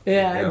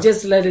 Yeah, you know?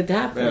 Just let it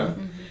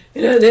happen.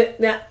 You know,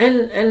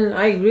 and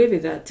I agree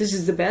with that. This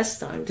is the best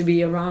time to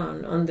be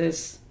around on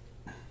this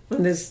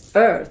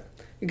earth,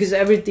 because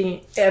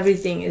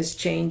everything is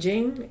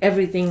changing.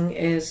 Everything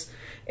is,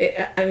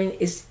 I mean,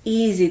 it's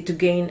easy to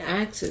gain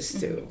access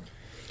to.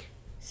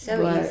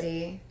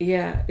 Easy.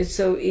 Yeah, it's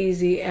so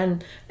easy.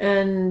 And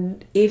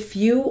if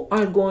you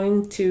are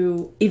going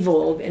to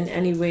evolve in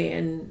any way,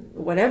 in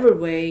whatever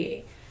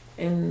way,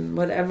 in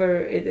whatever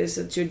it is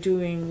that you're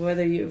doing,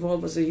 whether you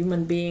evolve as a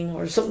human being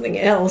or something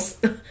else,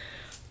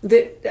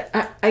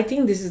 I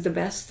think this is the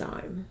best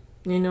time,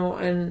 you know.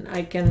 And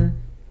I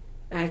can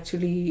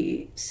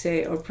actually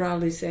say, or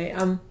proudly say,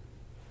 I'm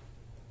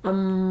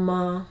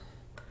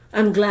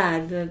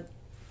glad that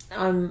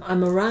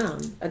I'm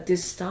around at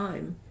this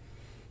time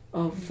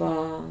of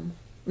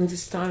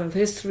this time of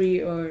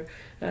history, or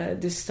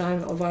this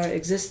time of our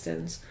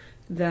existence,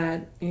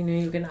 that, you know,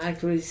 you can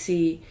actually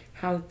see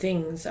how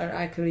things are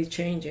actually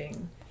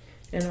changing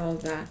and all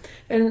that.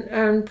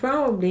 And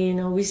probably, you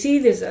know, we see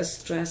this as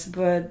stress,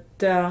 but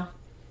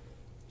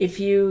if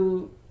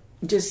you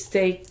just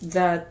take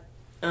that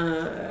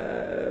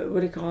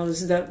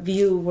that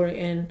view we're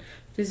in,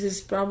 this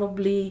is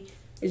probably,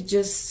 it's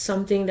just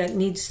something that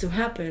needs to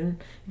happen,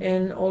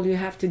 and all you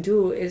have to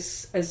do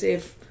is, as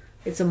if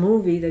it's a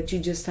movie that you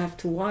just have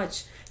to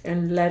watch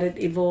and let it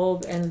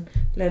evolve and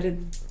let it,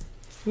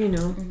 you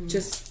know,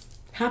 just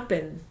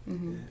happen.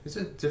 It's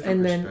a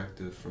different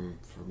perspective from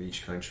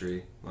each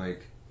country.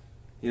 Like,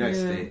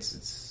 United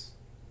States,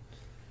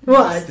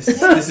 What? This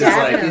is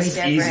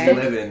easy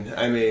different. living.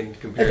 I mean,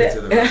 compared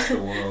to the rest of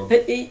the world.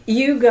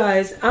 You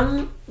guys,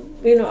 I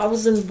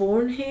wasn't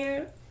born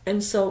here,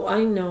 and so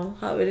I know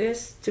how it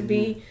is to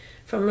be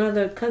from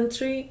another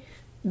country.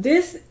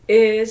 You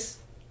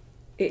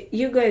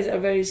guys are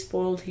very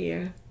spoiled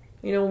here.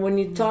 When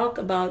you talk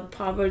about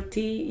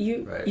poverty,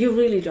 you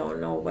really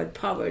don't know what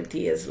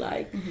poverty is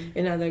like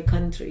in other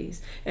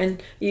countries.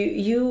 And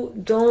you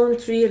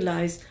don't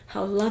realize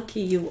how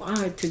lucky you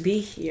are to be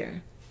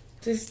here.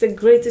 This is the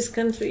greatest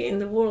country in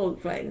the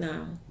world right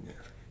now. Yeah.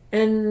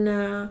 And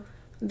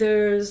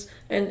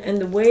and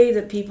the way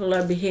that people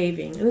are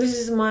behaving. And this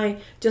is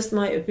just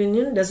my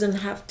opinion. Doesn't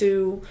have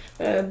to,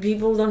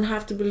 people don't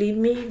have to believe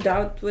me,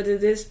 doubt what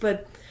it is,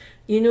 but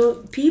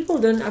people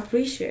don't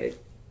appreciate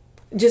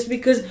just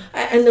because,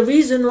 and the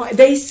reason why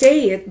they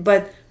say it,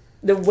 but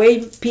the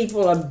way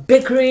people are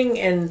bickering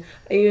and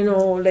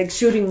like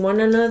shooting one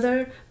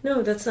another,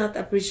 no, that's not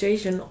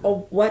appreciation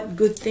of what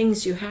good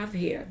things you have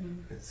here.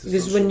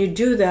 Because when you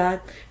do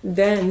that,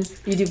 then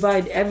you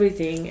divide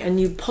everything and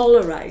you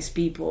polarize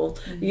people.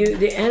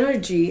 The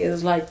energy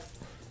is like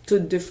two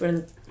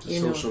different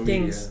social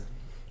things. Media.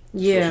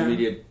 Yeah. Social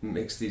media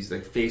makes these,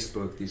 like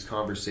Facebook, these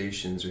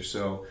conversations or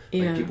so.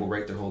 Like people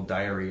write their whole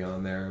diary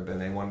on there,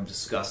 and they want to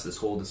discuss this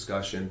whole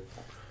discussion.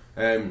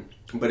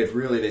 But if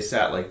really they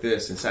sat like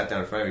this and sat down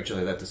in front of each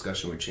other, that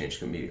discussion would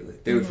change immediately.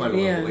 They would find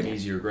an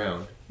easier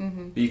ground.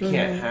 But you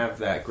can't have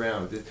that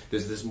ground.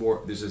 There's this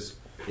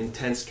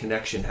intense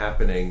connection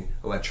happening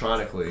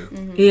electronically,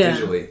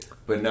 visually,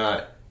 but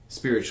not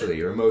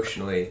spiritually or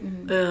emotionally.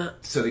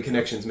 So the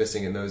connection's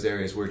missing in those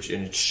areas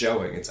and it's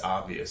showing, it's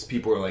obvious.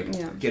 People are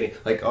like getting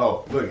like,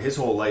 oh, look, his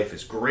whole life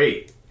is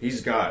great.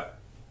 He's got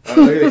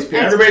look at these people.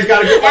 Everybody's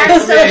got a good life.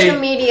 That's social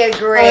media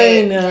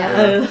great. I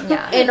know.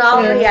 Yeah. In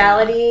all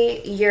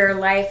reality, your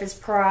life is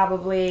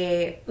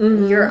probably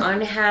you're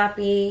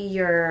unhappy,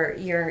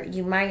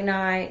 you might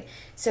not.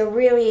 So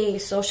really,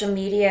 social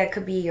media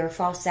could be your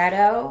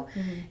falsetto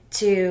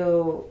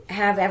to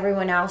have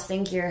everyone else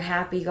think you're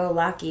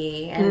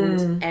happy-go-lucky,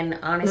 and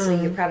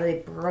honestly, you're probably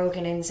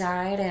broken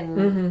inside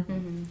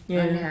and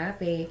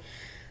unhappy.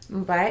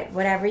 But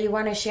whatever you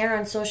want to share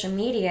on social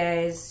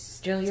media is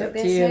still your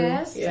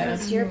business. Yeah.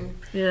 It's your,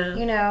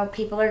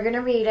 people are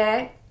gonna read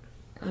it.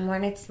 And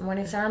when it's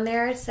on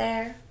there, it's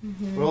there.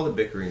 Well, all the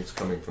bickering's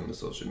coming from the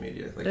social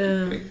media.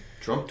 Like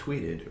Trump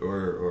tweeted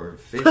or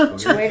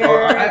Facebook. Twitter.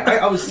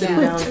 I was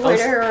sitting down.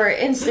 Twitter or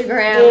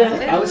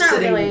Instagram. I was not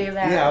sitting, really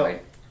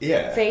that.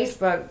 Yeah.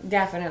 Facebook,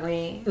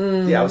 definitely.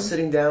 Yeah, I was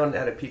sitting down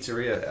at a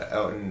pizzeria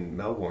out in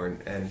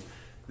Melbourne, and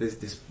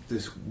this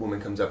woman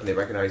comes up and they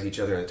recognize each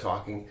other and they're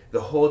talking.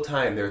 The whole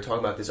time they were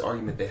talking about this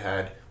argument they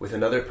had with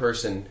another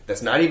person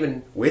that's not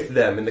even with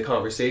them in the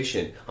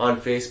conversation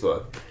on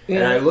Facebook.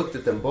 Yeah. And I looked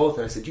at them both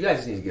and I said, you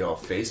guys need to get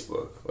off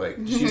Facebook. Like,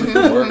 she's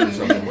at work or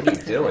something. What are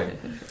you doing?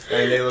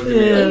 And they looked at me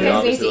like you the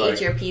guys need opposite, to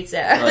eat your pizza.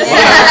 Like,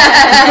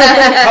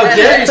 how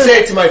dare you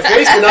say it to my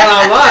face and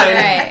not online?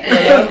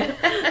 Right.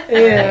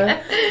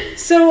 Yeah.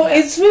 So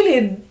it's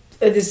really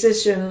a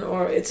decision,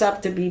 or it's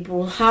up to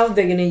people how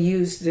they're going to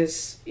use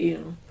this,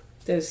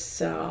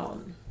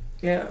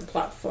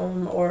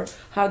 platform, or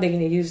how they're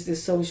going to use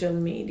this social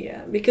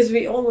media. Because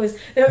we always,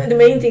 the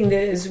main thing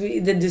there is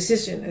the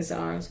decision is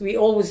ours. We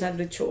always have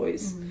the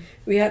choice.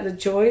 We have the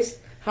choice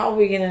how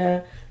we're going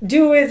to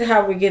do it,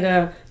 how we're going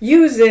to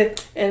use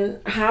it, and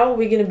how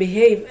we're going to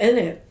behave in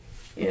it.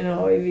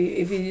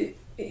 If you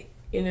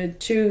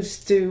choose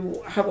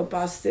to have a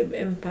positive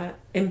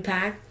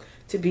impact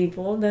to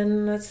people,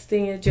 then that's the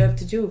thing that you have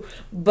to do.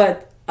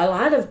 But a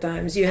lot of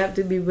times you have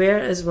to be aware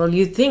as well.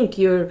 You think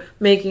you're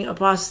making a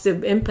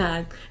positive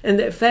impact, and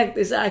the effect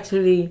is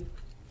actually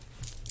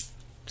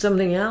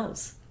something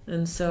else.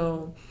 And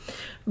so,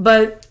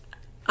 but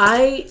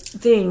I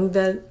think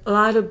that a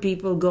lot of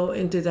people go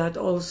into that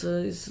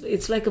also.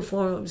 It's like a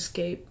form of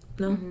escape,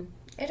 no?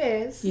 It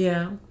is.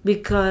 Yeah,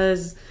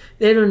 because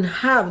they don't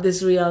have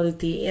this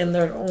reality in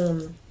their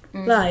own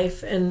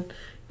life, and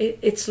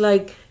it's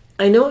like,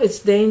 I know it's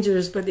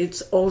dangerous, but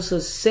it's also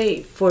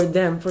safe for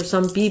them, for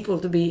some people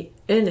to be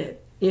in it,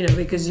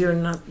 because you're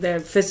not there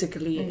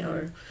physically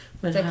or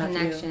what it's a have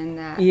connection you.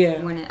 that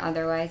Yeah. wouldn't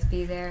otherwise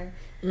be there.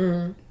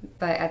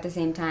 But at the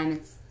same time,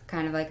 it's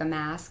kind of like a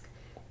mask.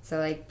 So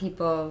like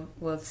people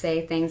will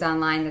say things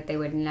online that they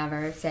would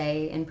never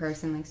say in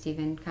person, like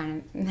Stephen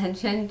kind of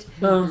mentioned.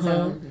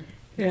 So,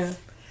 yeah.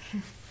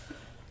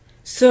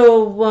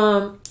 So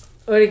what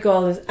do you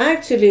call this?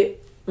 Actually,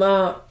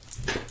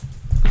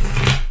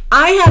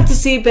 I have to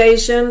see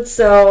patients,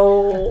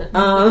 so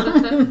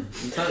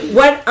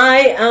what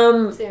I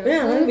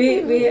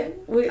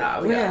we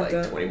got have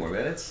like 20 more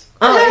minutes.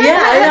 Yeah,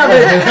 I know,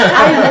 but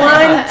I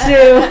want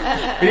to.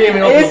 We didn't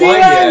even open the wine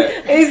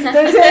yet.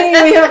 They're saying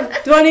we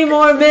have 20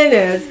 more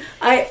minutes.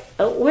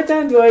 What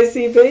time do I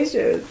see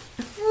patients?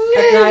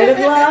 At 9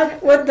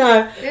 o'clock? What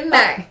time?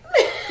 Midnight.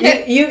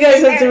 You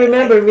guys have to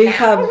remember we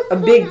have a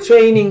big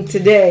training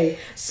today.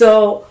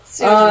 So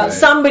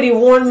somebody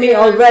warned me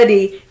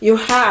already. You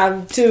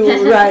have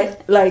to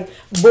write like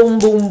boom,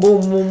 boom,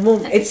 boom, boom,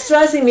 boom. It's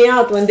stressing me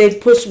out when they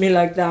push me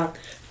like that.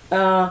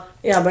 But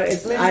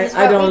it's,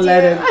 I don't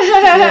let it.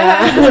 Yeah,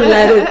 I don't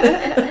let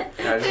it.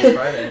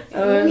 Friday.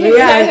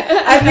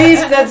 At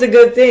least that's a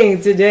good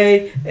thing.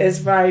 Today is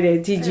Friday,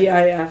 TGIF.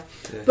 Yeah.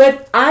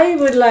 But I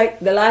would like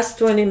the last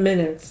 20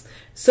 minutes.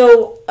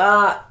 So,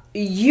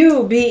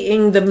 you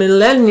being the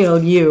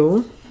millennial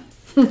you.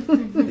 Are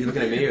you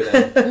looking at me or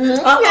them?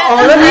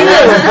 All of you.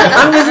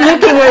 I'm just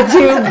looking at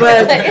you,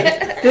 but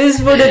this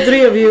is for the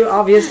three of you,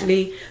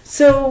 obviously.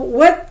 So,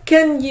 what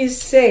can you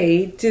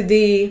say to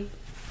the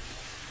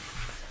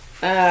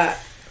to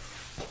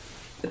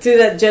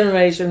that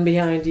generation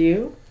behind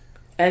you,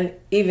 and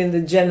even the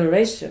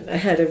generation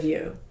ahead of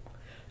you?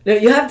 Now,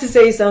 you have to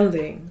say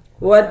something.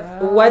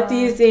 What do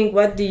you think?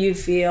 What do you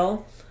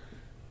feel?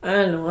 I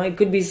don't know. It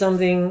could be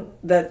something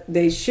that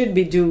they should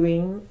be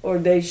doing or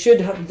they should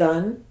have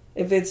done.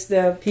 If it's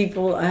the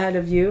people ahead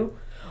of you.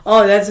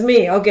 Oh, that's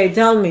me. Okay,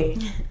 tell me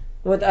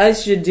what I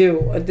should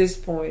do at this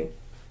point.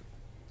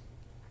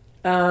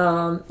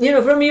 From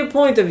your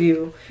point of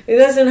view. It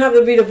doesn't have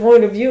to be the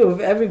point of view of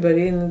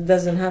everybody, and it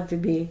doesn't have to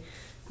be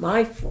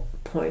my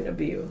point of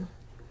view.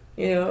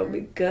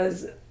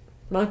 Because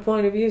my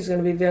point of view is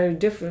going to be very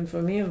different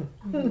from you,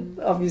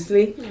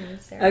 obviously.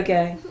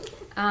 Okay.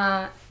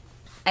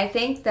 I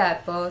think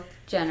that both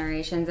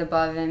generations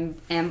above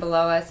and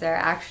below us are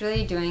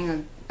actually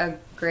doing a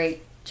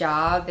great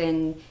job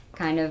in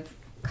kind of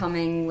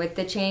coming with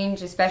the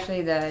change,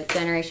 especially the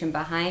generation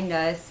behind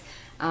us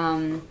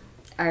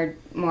are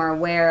more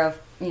aware of,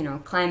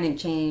 climate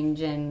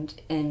change and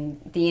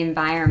the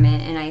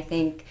environment. And I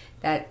think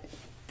that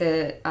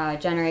the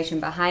generation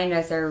behind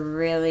us are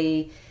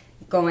really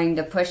going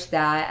to push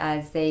that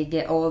as they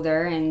get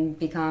older and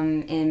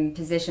become in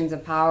positions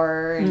of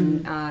power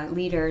and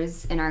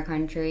leaders in our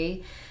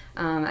country.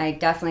 I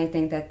definitely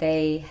think that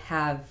they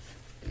have,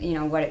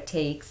 what it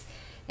takes.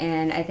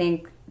 And I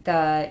think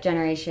the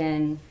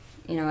generation,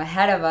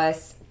 ahead of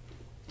us,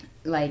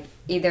 like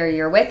either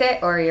you're with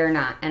it or you're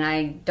not. And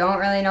I don't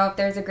really know if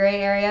there's a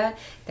gray area.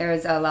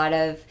 There's a lot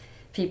of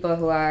people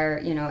who are,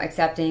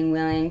 accepting,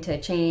 willing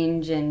to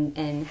change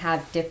and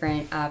have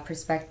different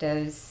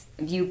perspectives,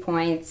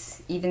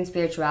 viewpoints, even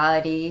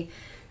spirituality.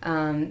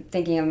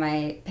 Thinking of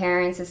my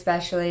parents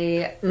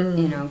especially,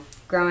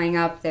 growing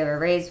up, they were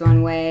raised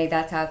one way,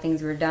 that's how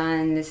things were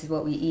done, this is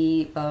what we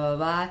eat, blah, blah,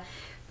 blah.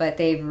 But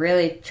they've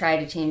really tried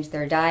to change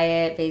their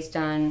diet based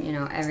on,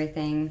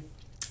 everything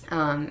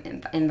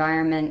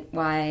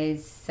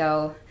environment-wise.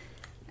 So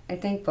I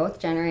think both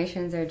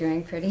generations are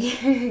doing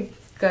pretty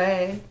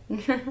good.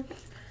 For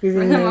the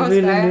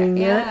most part,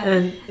 yeah.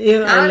 And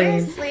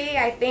honestly,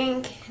 I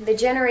think the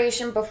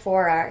generation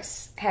before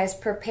us has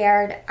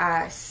prepared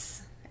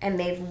us, and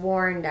they've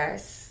warned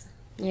us.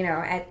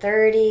 At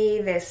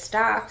 30, this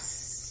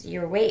stops,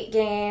 your weight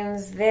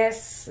gains,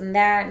 this and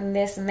that, and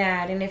this and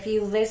that. And if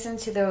you listen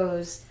to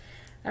those,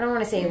 I don't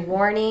want to say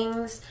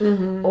warnings,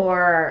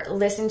 or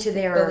listen to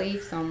their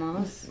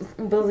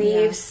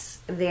beliefs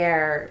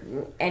there,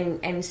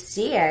 and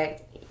see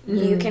it,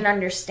 you can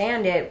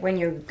understand it when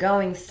you're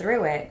going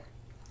through it.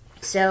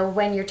 So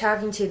when you're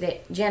talking to the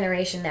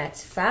generation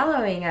that's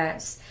following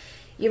us,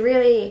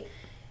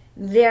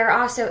 they're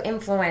also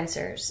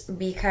influencers,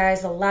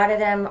 because a lot of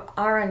them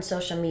are on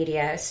social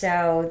media.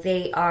 So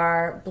they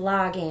are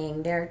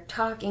blogging, they're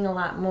talking a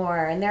lot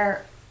more, and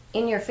they're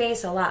in your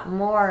face a lot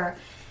more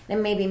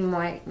than maybe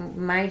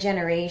my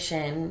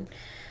generation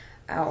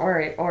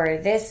or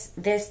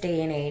this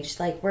day and age.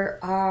 Like, we're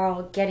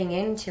all getting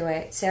into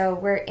it. So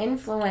we're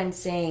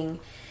influencing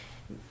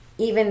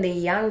even the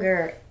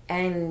younger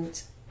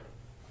and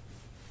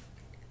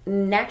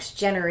next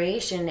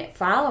generation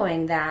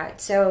following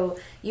that. So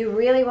you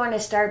really want to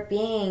start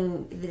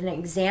being an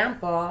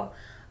example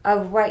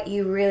of what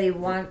you really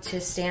want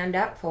to stand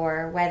up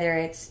for, whether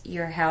it's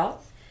your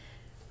health,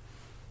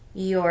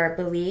 your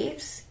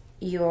beliefs,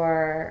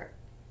 your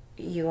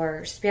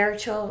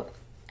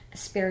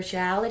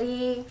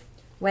spirituality,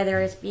 whether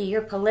it be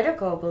your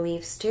political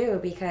beliefs too,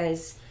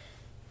 because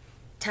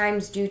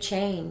times do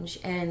change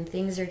and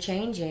things are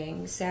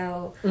changing.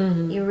 So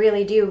you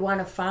really do want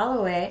to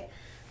follow it,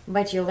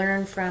 but you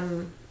learn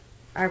from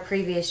our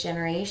previous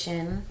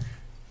generation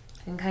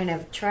and kind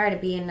of try to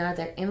be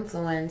another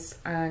influence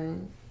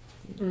on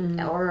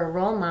or a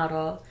role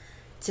model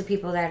to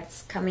people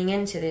that's coming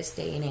into this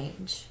day and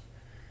age.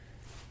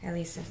 At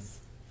least it's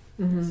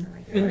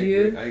and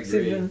you?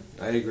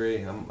 I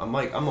agree.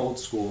 I'm old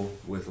school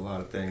with a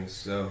lot of things.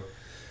 So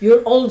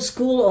you're old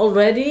school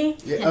already?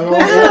 Yeah, I'm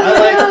old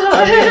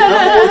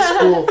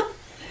school.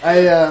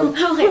 I don't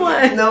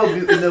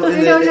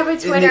have a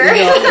Twitter.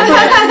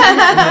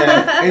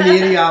 In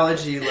the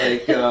ideology,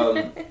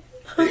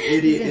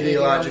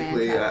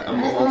 ideologically,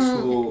 I'm old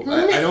school.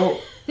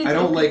 I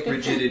don't like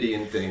rigidity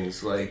in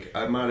things. Like,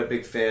 I'm not a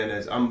big fan.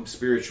 I'm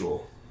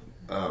spiritual.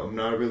 I'm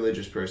not a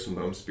religious person,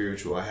 but I'm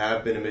spiritual. I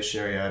have been a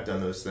missionary. I have done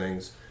those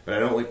things, but I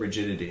don't like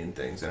rigidity in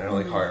things, and I don't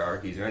like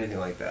hierarchies or anything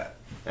like that.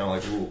 I don't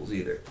like rules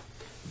either.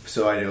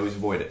 so I always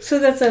avoid it. So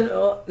that's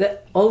the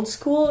old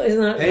school is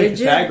not rigid?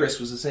 Pythagoras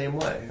was the same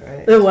way,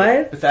 right? The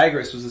what?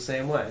 Pythagoras was the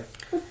same way.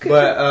 Okay.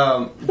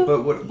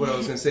 But what I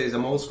was gonna say is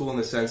I'm old school in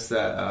the sense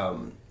that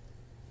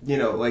you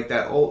know, like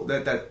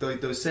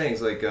those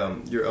sayings, like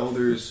your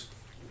elders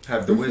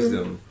have the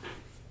wisdom.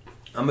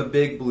 I'm a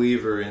big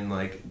believer in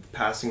like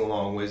passing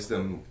along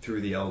wisdom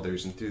through the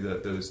elders and through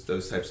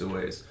those types of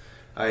ways.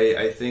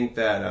 I think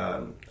that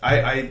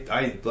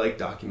I like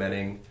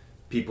documenting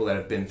people that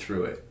have been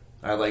through it.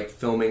 I like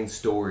filming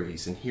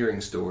stories and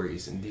hearing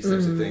stories and these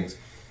types of things,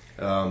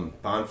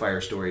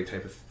 bonfire story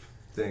type of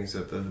things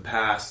of the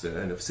past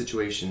and of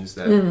situations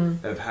that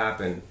have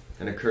happened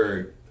and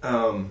occurred.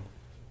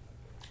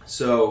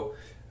 So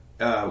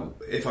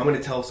if I'm going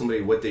to tell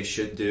somebody what they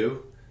should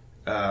do,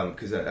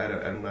 because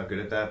I'm not good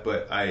at that,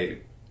 but I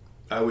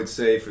would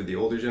say for the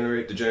older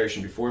generation, the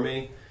generation before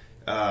me,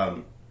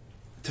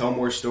 tell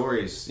more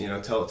stories. You know,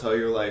 tell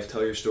your life,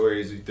 tell your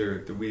stories.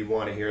 We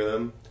want to hear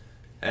them.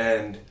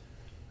 And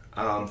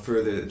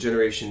for the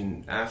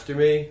generation after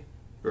me,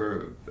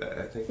 or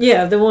I think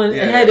the one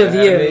ahead of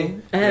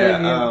you,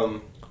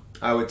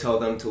 I would tell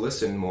them to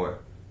listen more.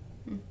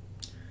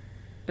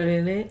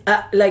 Really?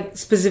 Like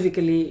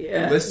specifically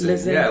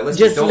listen. Yeah, listen.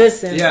 Just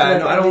listen. Yeah,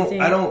 no,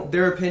 I don't.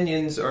 Their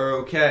opinions are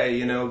okay,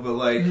 you know, but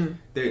like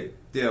they,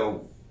 you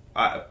know,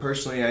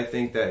 personally, I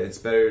think that it's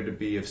better to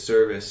be of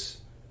service.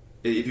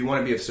 If you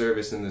want to be of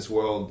service in this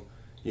world,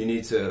 you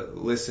need to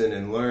listen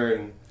and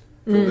learn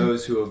from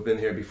those who have been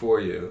here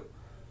before you,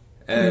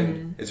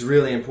 and it's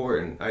really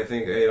important. I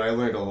think I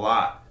learned a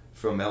lot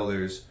from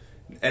elders,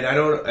 and I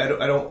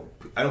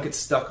don't get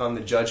stuck on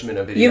the judgment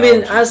of ideology. You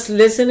mean us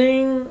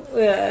listening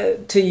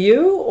to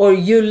you, or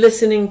you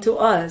listening to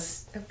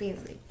us,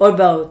 or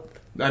both?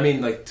 I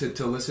mean, like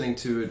to listening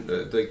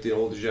to like the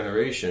older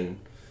generation,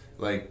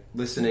 like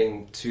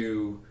listening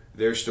to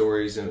their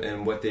stories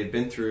and what they've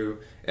been through,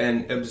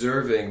 and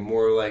observing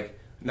more, like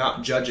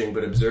not judging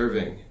but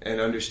observing and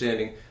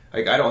understanding.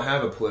 Like, I don't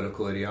have a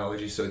political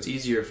ideology, so it's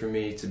easier for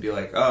me to be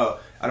like, oh,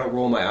 I don't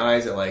roll my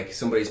eyes at like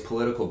somebody's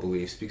political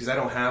beliefs because I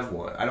don't have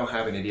one. I don't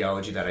have an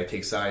ideology that I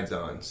take sides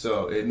on.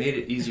 So it made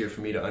it easier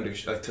for me to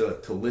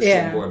to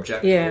listen more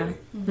objectively. Yeah.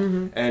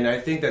 And I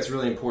think that's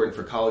really important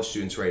for college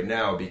students right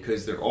now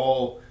because they're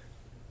all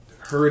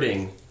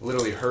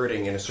literally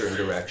hurting in a certain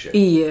direction.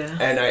 Yeah.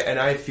 And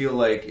I feel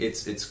like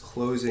it's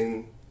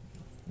closing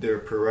their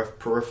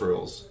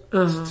peripherals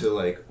to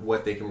like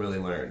what they can really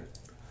learn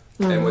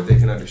and what they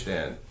can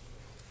understand.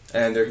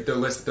 And they're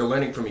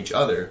learning from each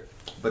other,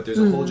 but there's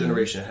a whole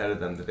generation ahead of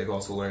them that they've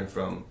also learned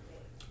from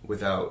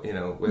without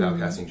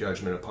casting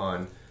judgment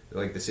upon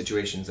like the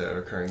situations that are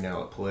occurring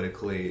now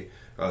politically,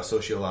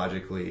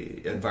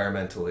 sociologically,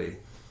 environmentally.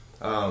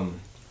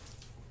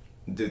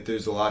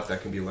 There's a lot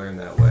that can be learned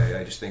that way.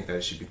 I just think that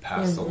it should be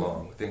passed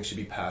along. Things should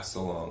be passed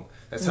along.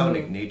 That's how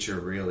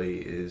nature really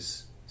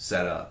is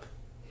set up.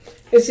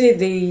 You see,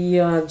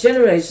 the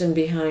generation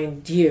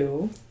behind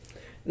you,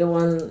 the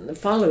one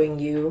following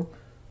you,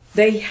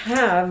 they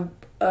have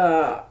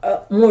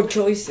more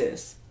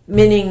choices.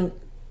 Meaning,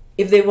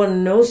 if they want to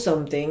know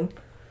something,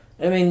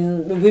 I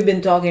mean, we've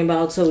been talking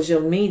about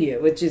social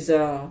media, which is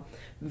a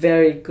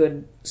very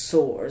good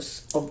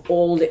source of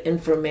all the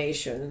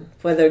information,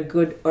 whether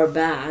good or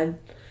bad.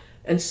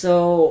 And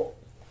so,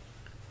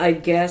 I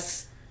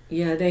guess,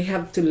 they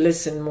have to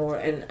listen more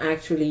and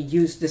actually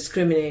use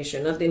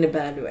discrimination, not in a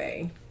bad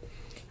way.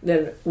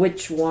 Then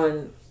which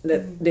one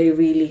that they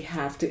really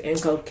have to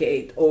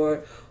inculcate,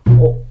 or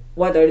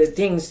what are the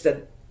things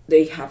that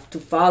they have to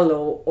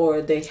follow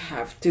or they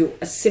have to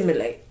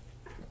assimilate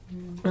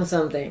or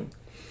something.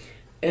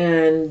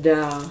 And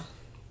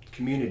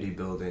community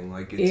building,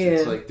 like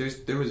it's like there's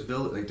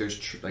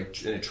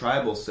in a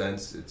tribal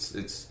sense,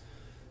 it's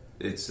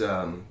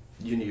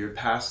you're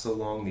passed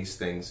along these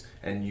things,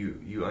 and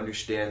you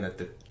understand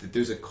that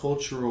there's a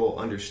cultural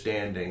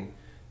understanding,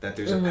 that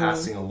there's a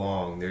passing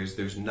along,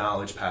 there's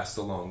knowledge passed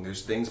along,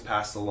 there's things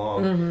passed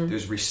along,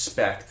 there's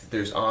respect,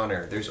 there's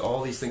honor, there's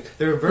all these things.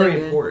 They're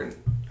very important.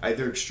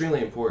 They're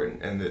extremely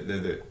important, and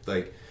they're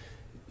like,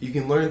 you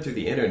can learn through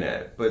the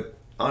internet, but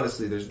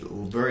honestly, there's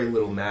very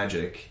little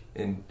magic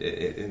in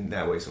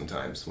that way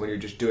sometimes when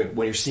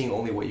you're seeing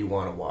only what you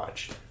want to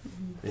watch,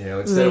 you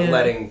know, instead of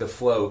letting the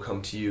flow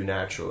come to you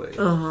naturally.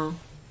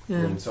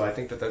 And so I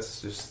think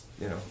that's just,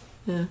 you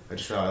know,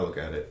 just how I look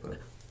at it.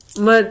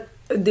 But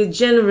the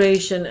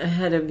generation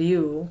ahead of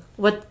you,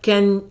 what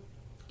can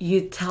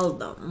you tell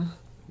them?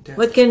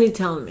 What can you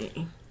tell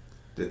me?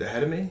 The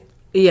ahead of me?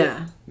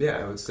 Yeah. Yeah,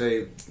 I would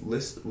say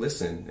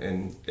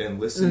listen and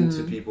listen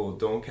to people.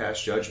 Don't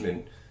cast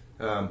judgment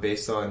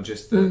based on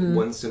just the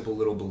one simple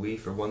little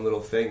belief or one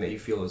little thing that you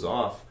feel is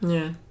off.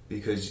 Yeah.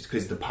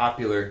 Because the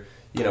popular,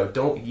 you know,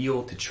 don't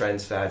yield to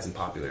trends, fads, and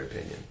popular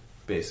opinion,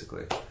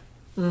 basically.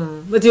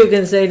 But you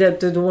can say that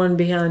to the one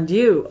behind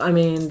you. I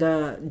mean,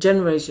 the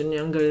generation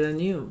younger than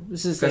you.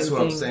 This is the That's same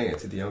what thing. I'm saying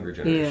to the younger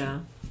generation. Yeah.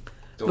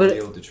 Don't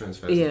yield to trends,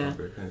 fads, and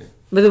popular opinion.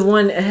 But the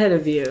one ahead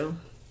of you,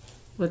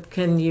 what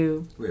can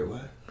you... Wait,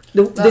 what?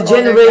 The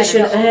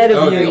generation ahead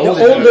of you, the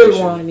older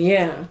one,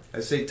 I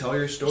say tell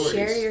your stories.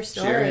 Share your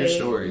story. Share your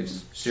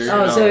stories. Share your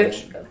Oh,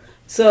 knowledge.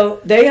 so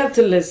they have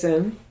to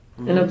listen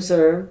and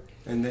observe,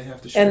 And they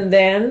have to share. and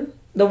then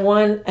the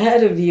one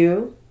ahead of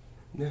you,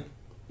 Yeah.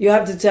 you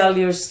have to tell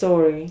your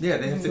story. Yeah,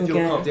 they have to feel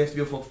Okay. they have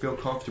to feel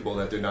comfortable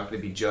that they're not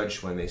going to be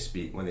judged when they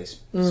speak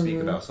speak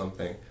about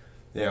something,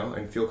 you know,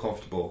 and feel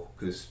comfortable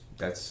because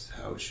that's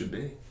how it should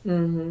be.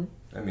 Mm-hmm.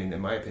 I mean,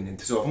 in my opinion.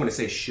 So if I'm going to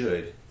say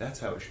should, that's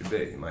how it should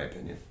be, in my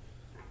opinion.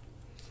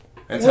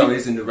 That's how it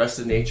is in the rest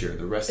of nature.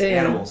 The rest of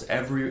animals,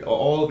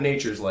 all of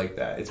nature's like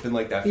that. It's been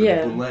like that for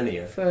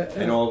millennia,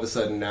 and all of a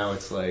sudden now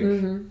it's like,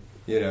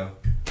 you know,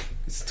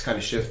 it's kind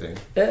of shifting.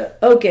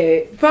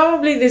 Okay,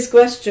 probably this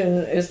question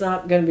is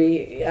not going to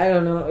be, I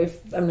don't know,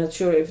 I'm not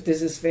sure if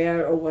this is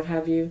fair or what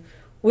have you.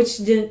 Which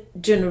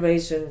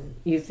generation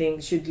you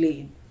think should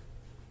lead?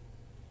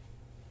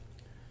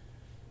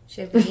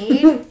 Should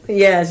lead?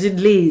 Yeah, should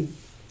lead.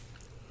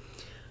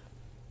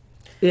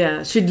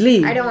 Yeah, should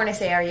lead. I don't want to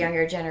say our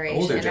younger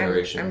generation. Older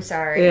generation. I'm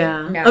sorry.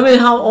 Yeah. No. I mean,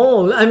 how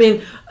old? I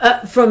mean,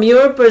 from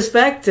your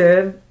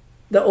perspective,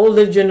 the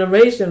older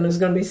generation is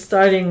going to be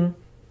starting,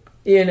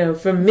 you know,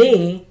 from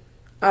me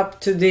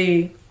up to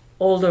the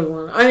older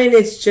one. I mean,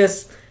 it's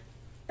just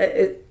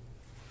a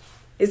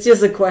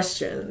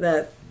question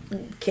that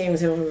came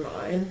to my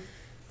mind,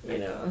 you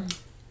know.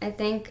 I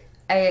think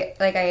I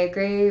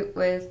agree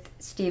with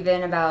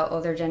Stephen about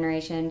older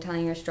generation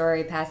telling your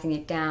story, passing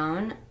it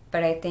down,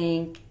 but I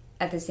think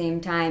at the same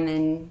time,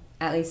 in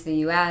at least the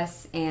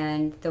U.S.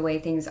 and the way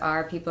things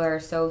are, people are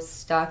so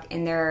stuck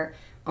in their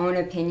own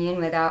opinion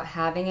without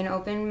having an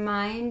open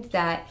mind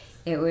that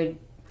it would,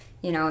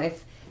 you know,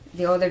 if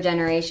the older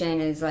generation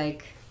is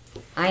like,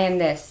 I am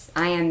this,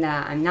 I am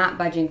that, I'm not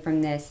budging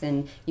from this,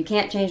 and you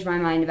can't change my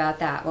mind about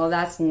that. Well,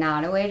 that's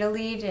not a way to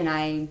lead, and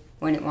I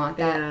wouldn't want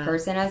that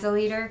person as a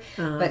leader.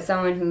 But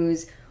someone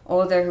who's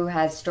older, who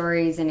has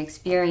stories and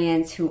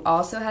experience, who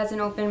also has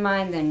an open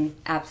mind, then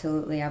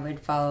absolutely I would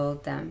follow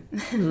them.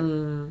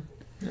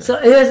 So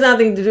it has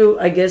nothing to do,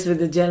 I guess, with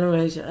the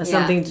generation. It has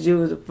something to do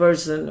with the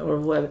person or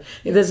whoever.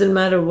 It doesn't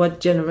matter what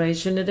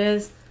generation it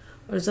is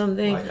or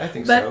something. Well, I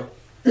think so.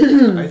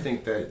 I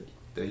think that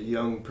the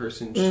young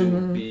person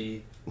shouldn't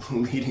be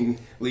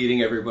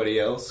leading everybody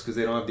else because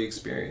they don't have the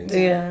experience.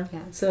 Yeah.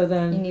 So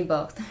then You need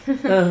both.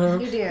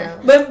 You do.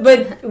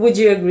 But would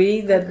you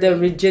agree that the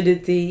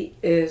rigidity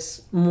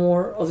is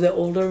more of the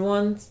older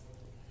ones?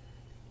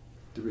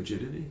 The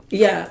rigidity?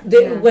 Yeah,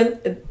 when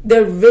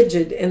they're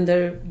rigid in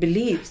their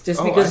beliefs,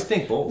 just because I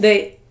think both.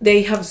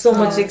 they have so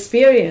much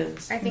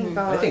experience. I think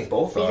both. I think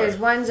both because are.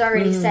 one's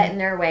already set in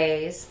their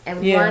ways,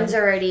 and one's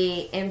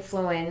already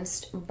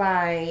influenced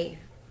by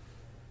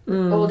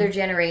older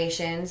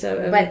generations,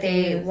 but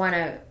they want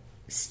to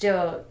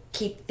still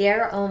keep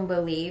their own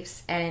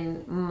beliefs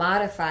and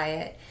modify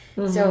it.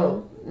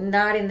 So,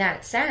 not in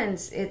that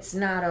sense, it's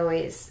not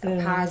always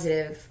a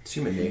positive. It's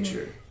human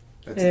nature.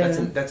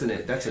 That's an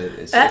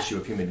issue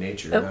of human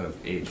nature, not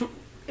of age.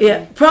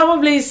 Yeah,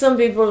 probably some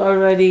people are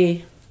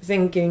already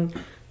thinking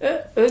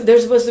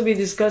they're supposed to be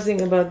discussing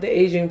about the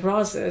aging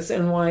process,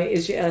 and why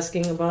is she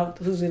asking about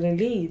who's going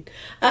to lead?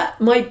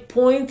 My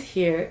point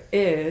here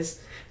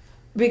is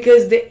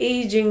because the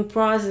aging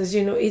process,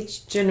 you know,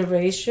 each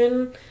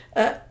generation,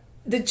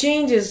 the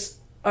changes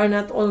are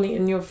not only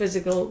in your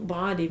physical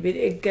body, but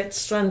it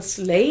gets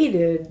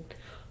translated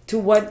to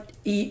what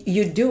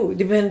you do,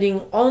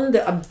 depending on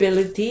the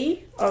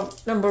ability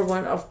of, number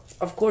one,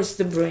 of course,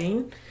 the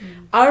brain.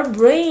 Our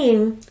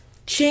brain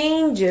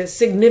changes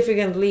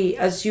significantly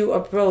as you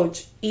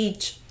approach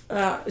each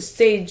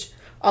stage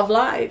of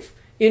life.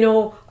 You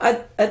know,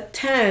 at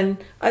 10,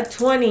 at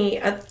 20,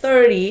 at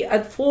 30,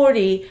 at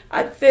 40,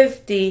 at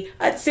 50,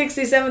 at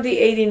 60, 70,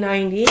 80,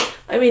 90.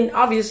 I mean,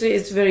 obviously,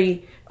 it's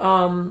very...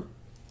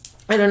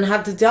 I don't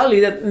have to tell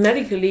you that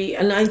medically,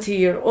 a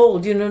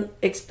 90-year-old, you don't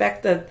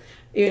expect that,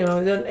 you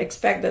know, don't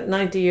expect that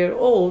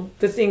 90-year-old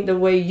to think the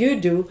way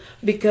you do,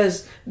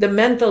 because the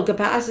mental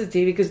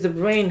capacity, because the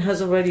brain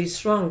has already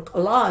shrunk a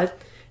lot,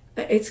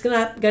 it's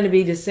not going to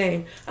be the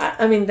same.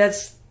 I mean,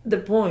 that's the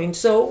point.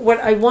 So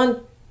what I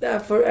want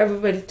for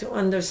everybody to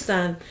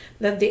understand,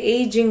 that the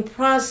aging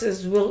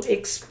process will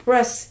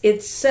express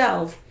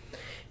itself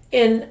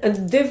in a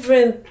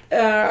different,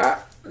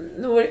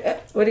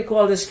 what do you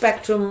call the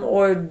spectrum,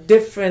 or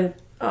different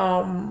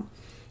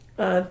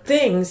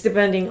things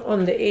depending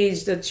on the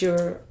age that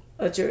you're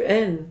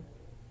in,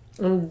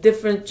 and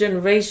different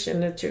generation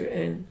that you're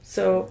in.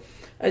 So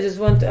I just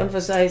want to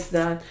emphasize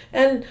that.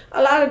 And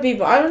a lot of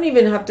people, I don't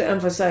even have to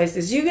emphasize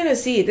this. You're going to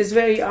see it. It's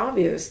very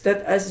obvious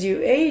that as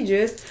you age,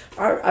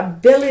 our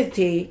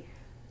ability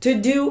to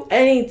do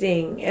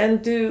anything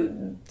and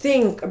to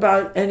think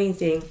about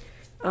anything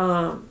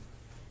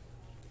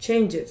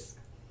changes.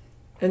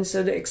 And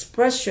so the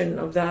expression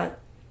of that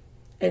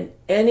in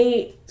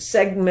any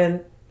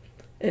segment,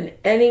 in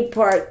any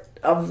part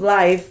of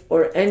life,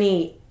 or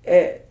any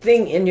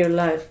thing in your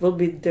life will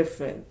be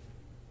different.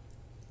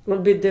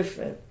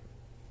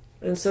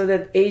 And so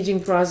that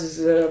aging process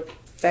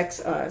affects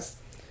us.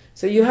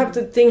 So you have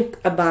to think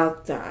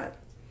about that.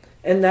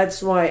 And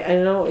that's why I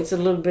know it's a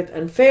little bit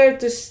unfair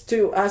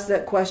to ask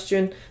that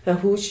question,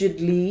 who should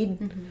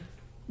lead?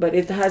 But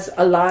it has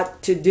a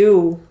lot to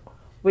do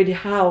with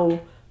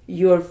how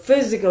your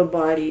physical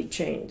body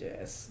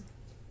changes.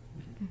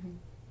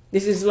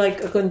 This is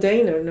like a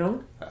container,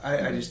 no?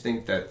 I just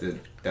think that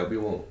that we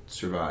won't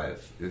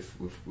survive if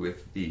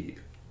the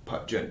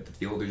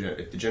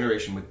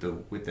generation with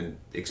the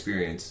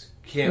experience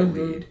can't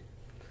lead,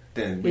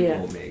 then we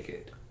won't make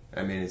it.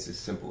 I mean, it's as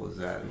simple as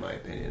that, in my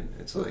opinion.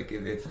 It's like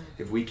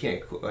if we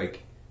can't,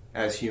 like,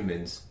 as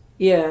humans,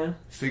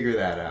 figure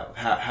that out,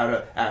 how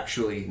to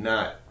actually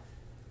not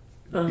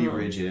be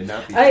rigid and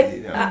not be.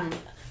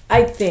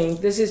 I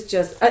think this is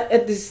just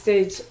at this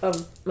stage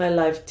of my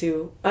life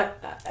too.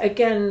 I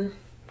can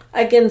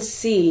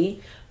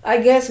see. I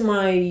guess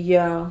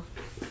my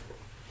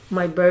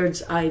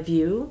bird's eye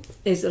view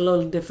is a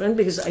little different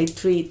because I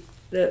treat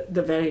the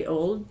very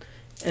old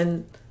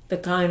and the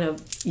kind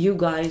of you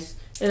guys,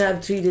 and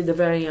I've treated the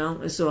very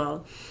young as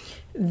well.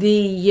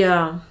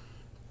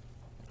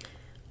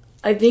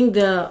 I think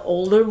the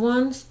older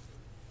ones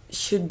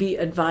should be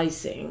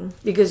advising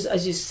because,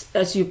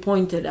 as you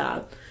pointed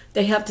out,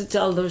 they have to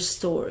tell their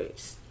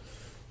stories.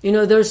 You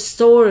know, their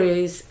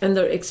stories and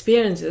their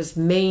experiences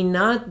may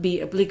not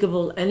be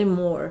applicable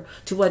anymore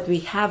to what we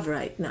have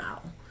right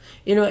now.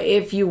 You know,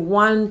 if you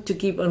want to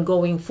keep on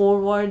going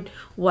forward,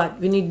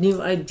 we need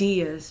new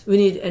ideas. We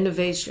need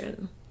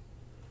innovation.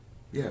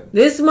 Yeah.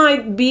 This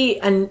might be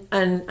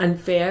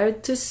unfair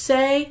to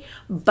say,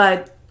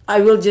 but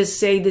I will just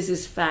say this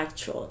is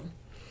factual.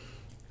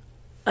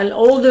 An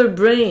older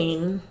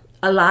brain,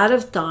 a lot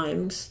of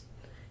times,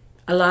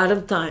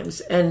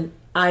 and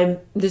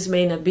this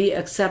may not be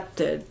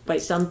accepted by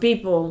some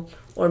people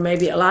or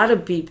maybe a lot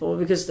of people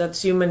because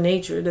that's human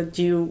nature, that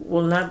you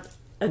will not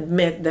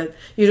admit that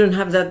you don't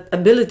have that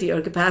ability or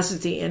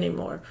capacity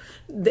anymore.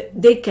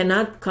 They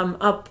cannot come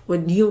up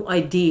with new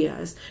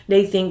ideas.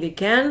 They think they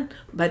can,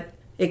 but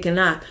they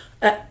cannot.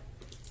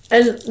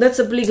 And that's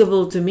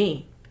applicable to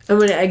me. And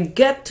when I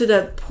get to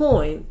that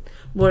point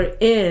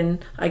wherein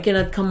I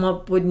cannot come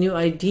up with new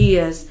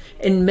ideas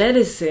in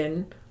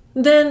medicine,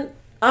 then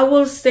I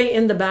will stay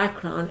in the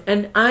background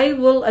and I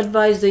will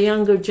advise the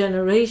younger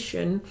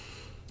generation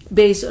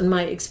based on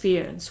my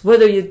experience.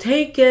 Whether you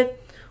take it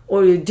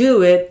or you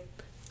do it,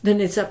 then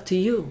it's up to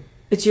you.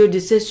 It's your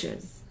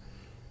decision.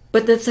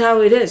 But that's how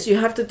it is. You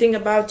have to think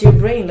about your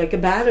brain like a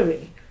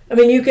battery. I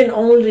mean, you can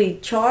only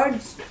charge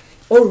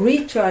or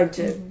recharge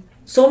it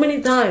so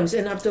many times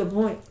and up to a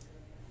point.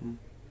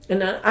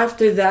 And then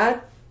after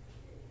that,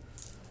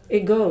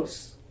 it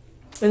goes.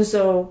 And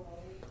so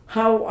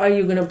how are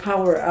you going to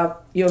power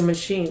up your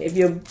machine if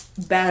your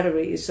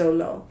battery is so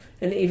low?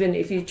 And even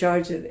if you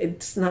charge it,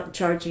 it's not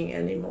charging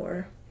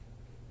anymore.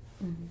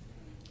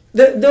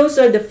 Those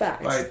are the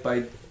facts.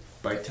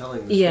 By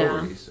telling the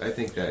stories, I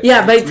think that...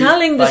 Yeah, by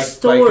telling the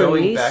stories... By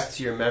going back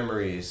to your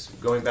memories,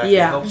 it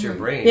helps your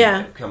brain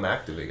become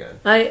active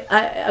again. I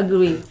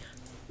agree.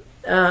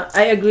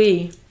 I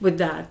agree with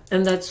that.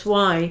 And that's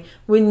why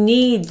we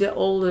need the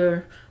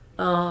older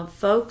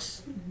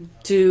folks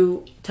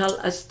to tell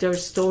us their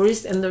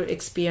stories and their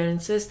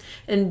experiences,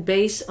 and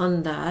based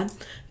on that,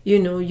 you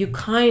know, you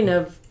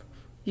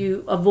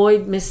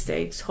avoid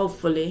mistakes,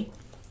 hopefully.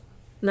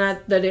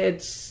 Not that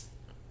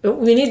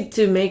we need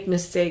to make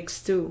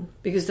mistakes too,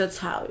 because that's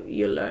how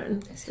you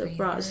learn. That's the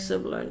process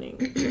of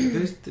learning.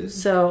 And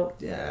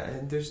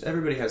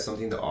everybody has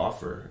something to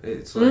offer.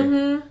 It's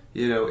like,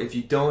 you know, if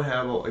you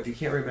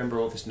can't remember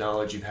all this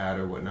knowledge you've had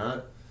or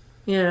whatnot,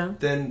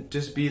 then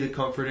just be the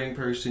comforting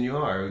person you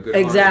are. A good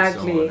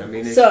exactly. Heart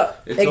and so on. I mean,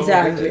 it's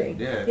exactly.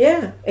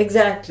 Yeah,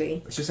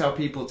 exactly. It's just how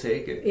people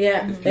take it.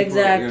 Yeah,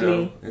 exactly.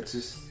 You know, it's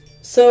just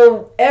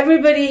so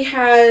everybody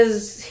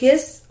has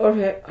his or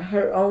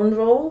her own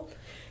role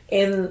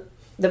in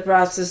the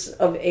process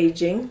of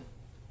aging.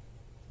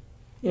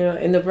 You know,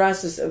 in the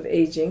process of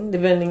aging,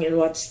 depending on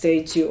what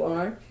stage you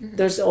are,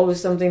 there's always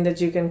something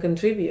that you can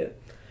contribute.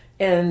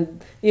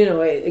 And, you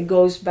know, it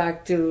goes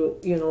back to,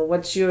 you know,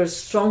 what's your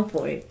strong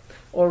point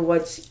or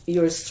what's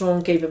your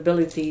strong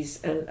capabilities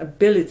and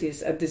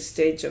abilities at this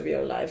stage of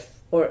your life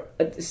or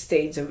at the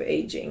stage of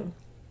aging,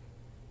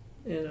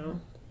 you know.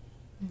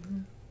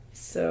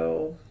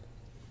 So,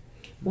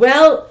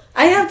 well,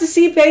 I have to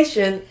see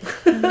patient.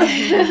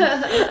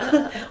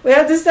 We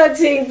have to start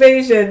seeing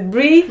patient.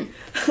 Bree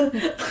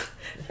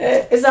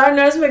is our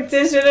nurse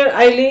practitioner.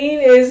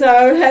 Eileen is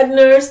our head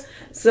nurse.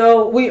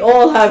 So we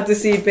all have to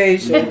see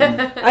patient.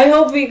 I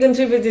hope we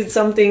contributed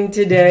something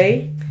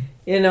today.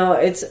 You know,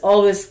 it's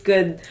always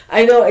good.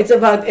 I know it's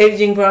about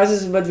aging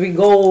process, but we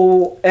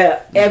go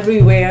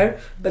everywhere.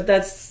 But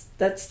that's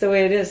the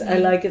way it is. I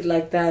like it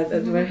like that.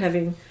 That we're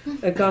having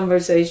a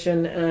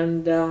conversation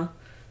and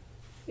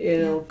you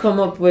know, come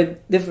up with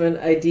different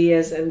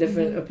ideas and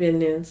different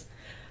opinions.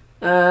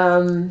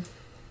 You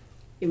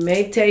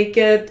may take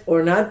it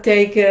or not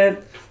take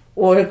it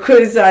or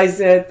criticize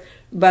it.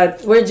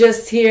 But we're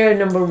just here,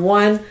 number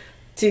one,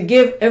 to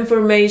give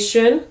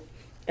information.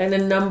 And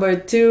then number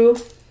two,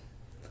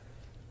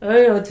 I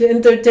don't know, to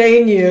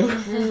entertain you.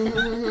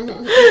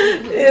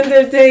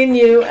 Entertain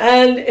you.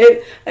 And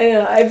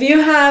if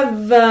you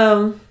have,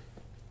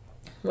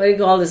 what do you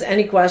call this,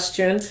 any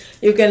question,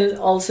 you can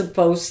also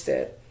post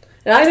it.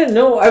 And I don't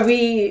know, are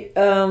we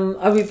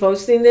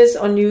posting this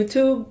on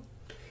YouTube?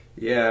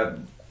 Yeah,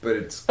 but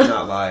it's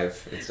not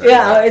live.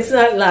 It's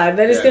not live,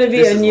 but it's going to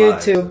be on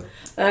YouTube. Live,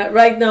 so.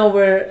 Right now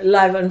we're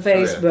live on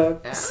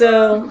Facebook. Oh, yeah.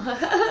 So,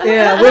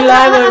 yeah, we're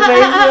live on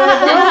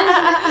Facebook.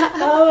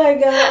 Oh my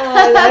God,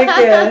 I like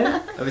it.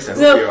 At least I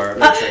hope we are.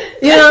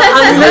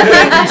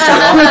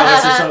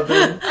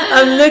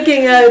 I'm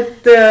looking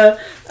at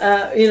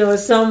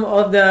some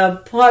of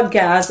the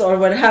podcasts or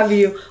what have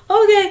you.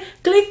 Okay,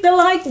 click the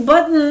like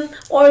button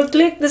or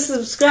click the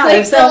subscribe.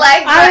 Click the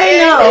like button. I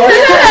know.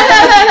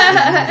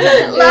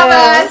 Love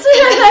us.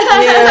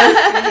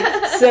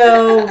 Yeah.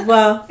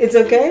 So, it's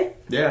okay?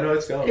 Yeah, no,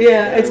 it's going.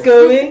 Yeah, it's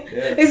going.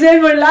 Yeah. It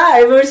said we're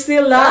live. We're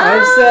still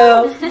live.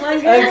 So,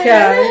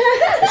 okay.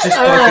 It's just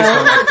focused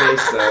on my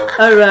face, though.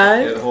 All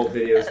right. Yeah, the whole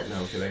video is... No,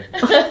 I'm kidding.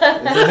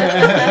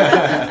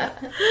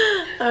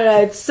 All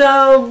right,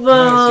 so...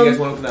 So you guys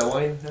want to open that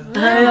wine?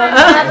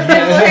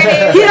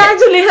 He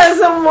actually has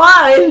some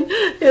wine,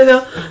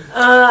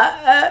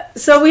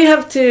 so we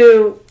have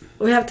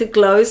to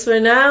close for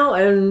now,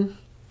 and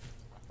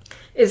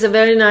it's a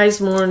very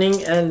nice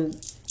morning, and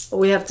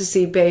we have to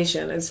see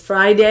patient. It's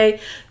Friday,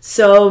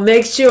 so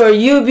make sure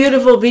you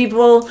beautiful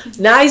people,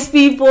 nice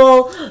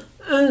people,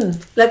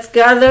 let's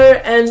gather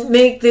and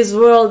make this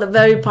world a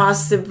very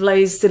positive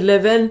place to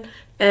live in.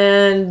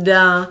 And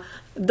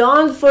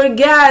don't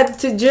forget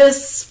to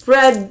just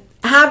spread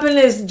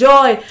happiness,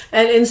 joy,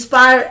 and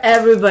inspire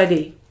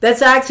everybody.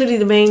 That's actually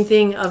the main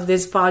thing of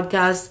this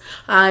podcast.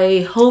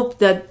 I hope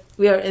that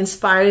we are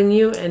inspiring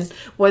you, and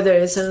whether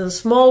it's in a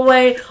small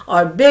way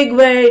or big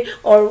way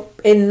or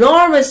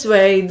enormous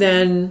way,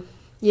 then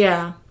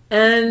yeah.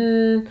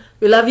 And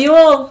we love you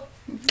all.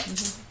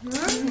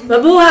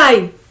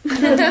 Mabuhay!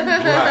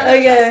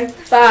 Okay,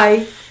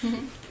 bye.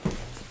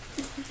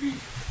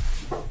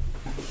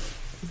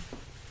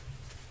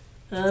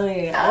 Oh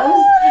yeah, that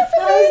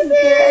was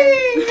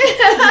good.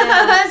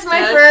 That's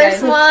my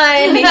first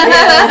one.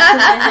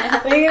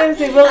 We're gonna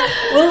see.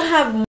 We'll have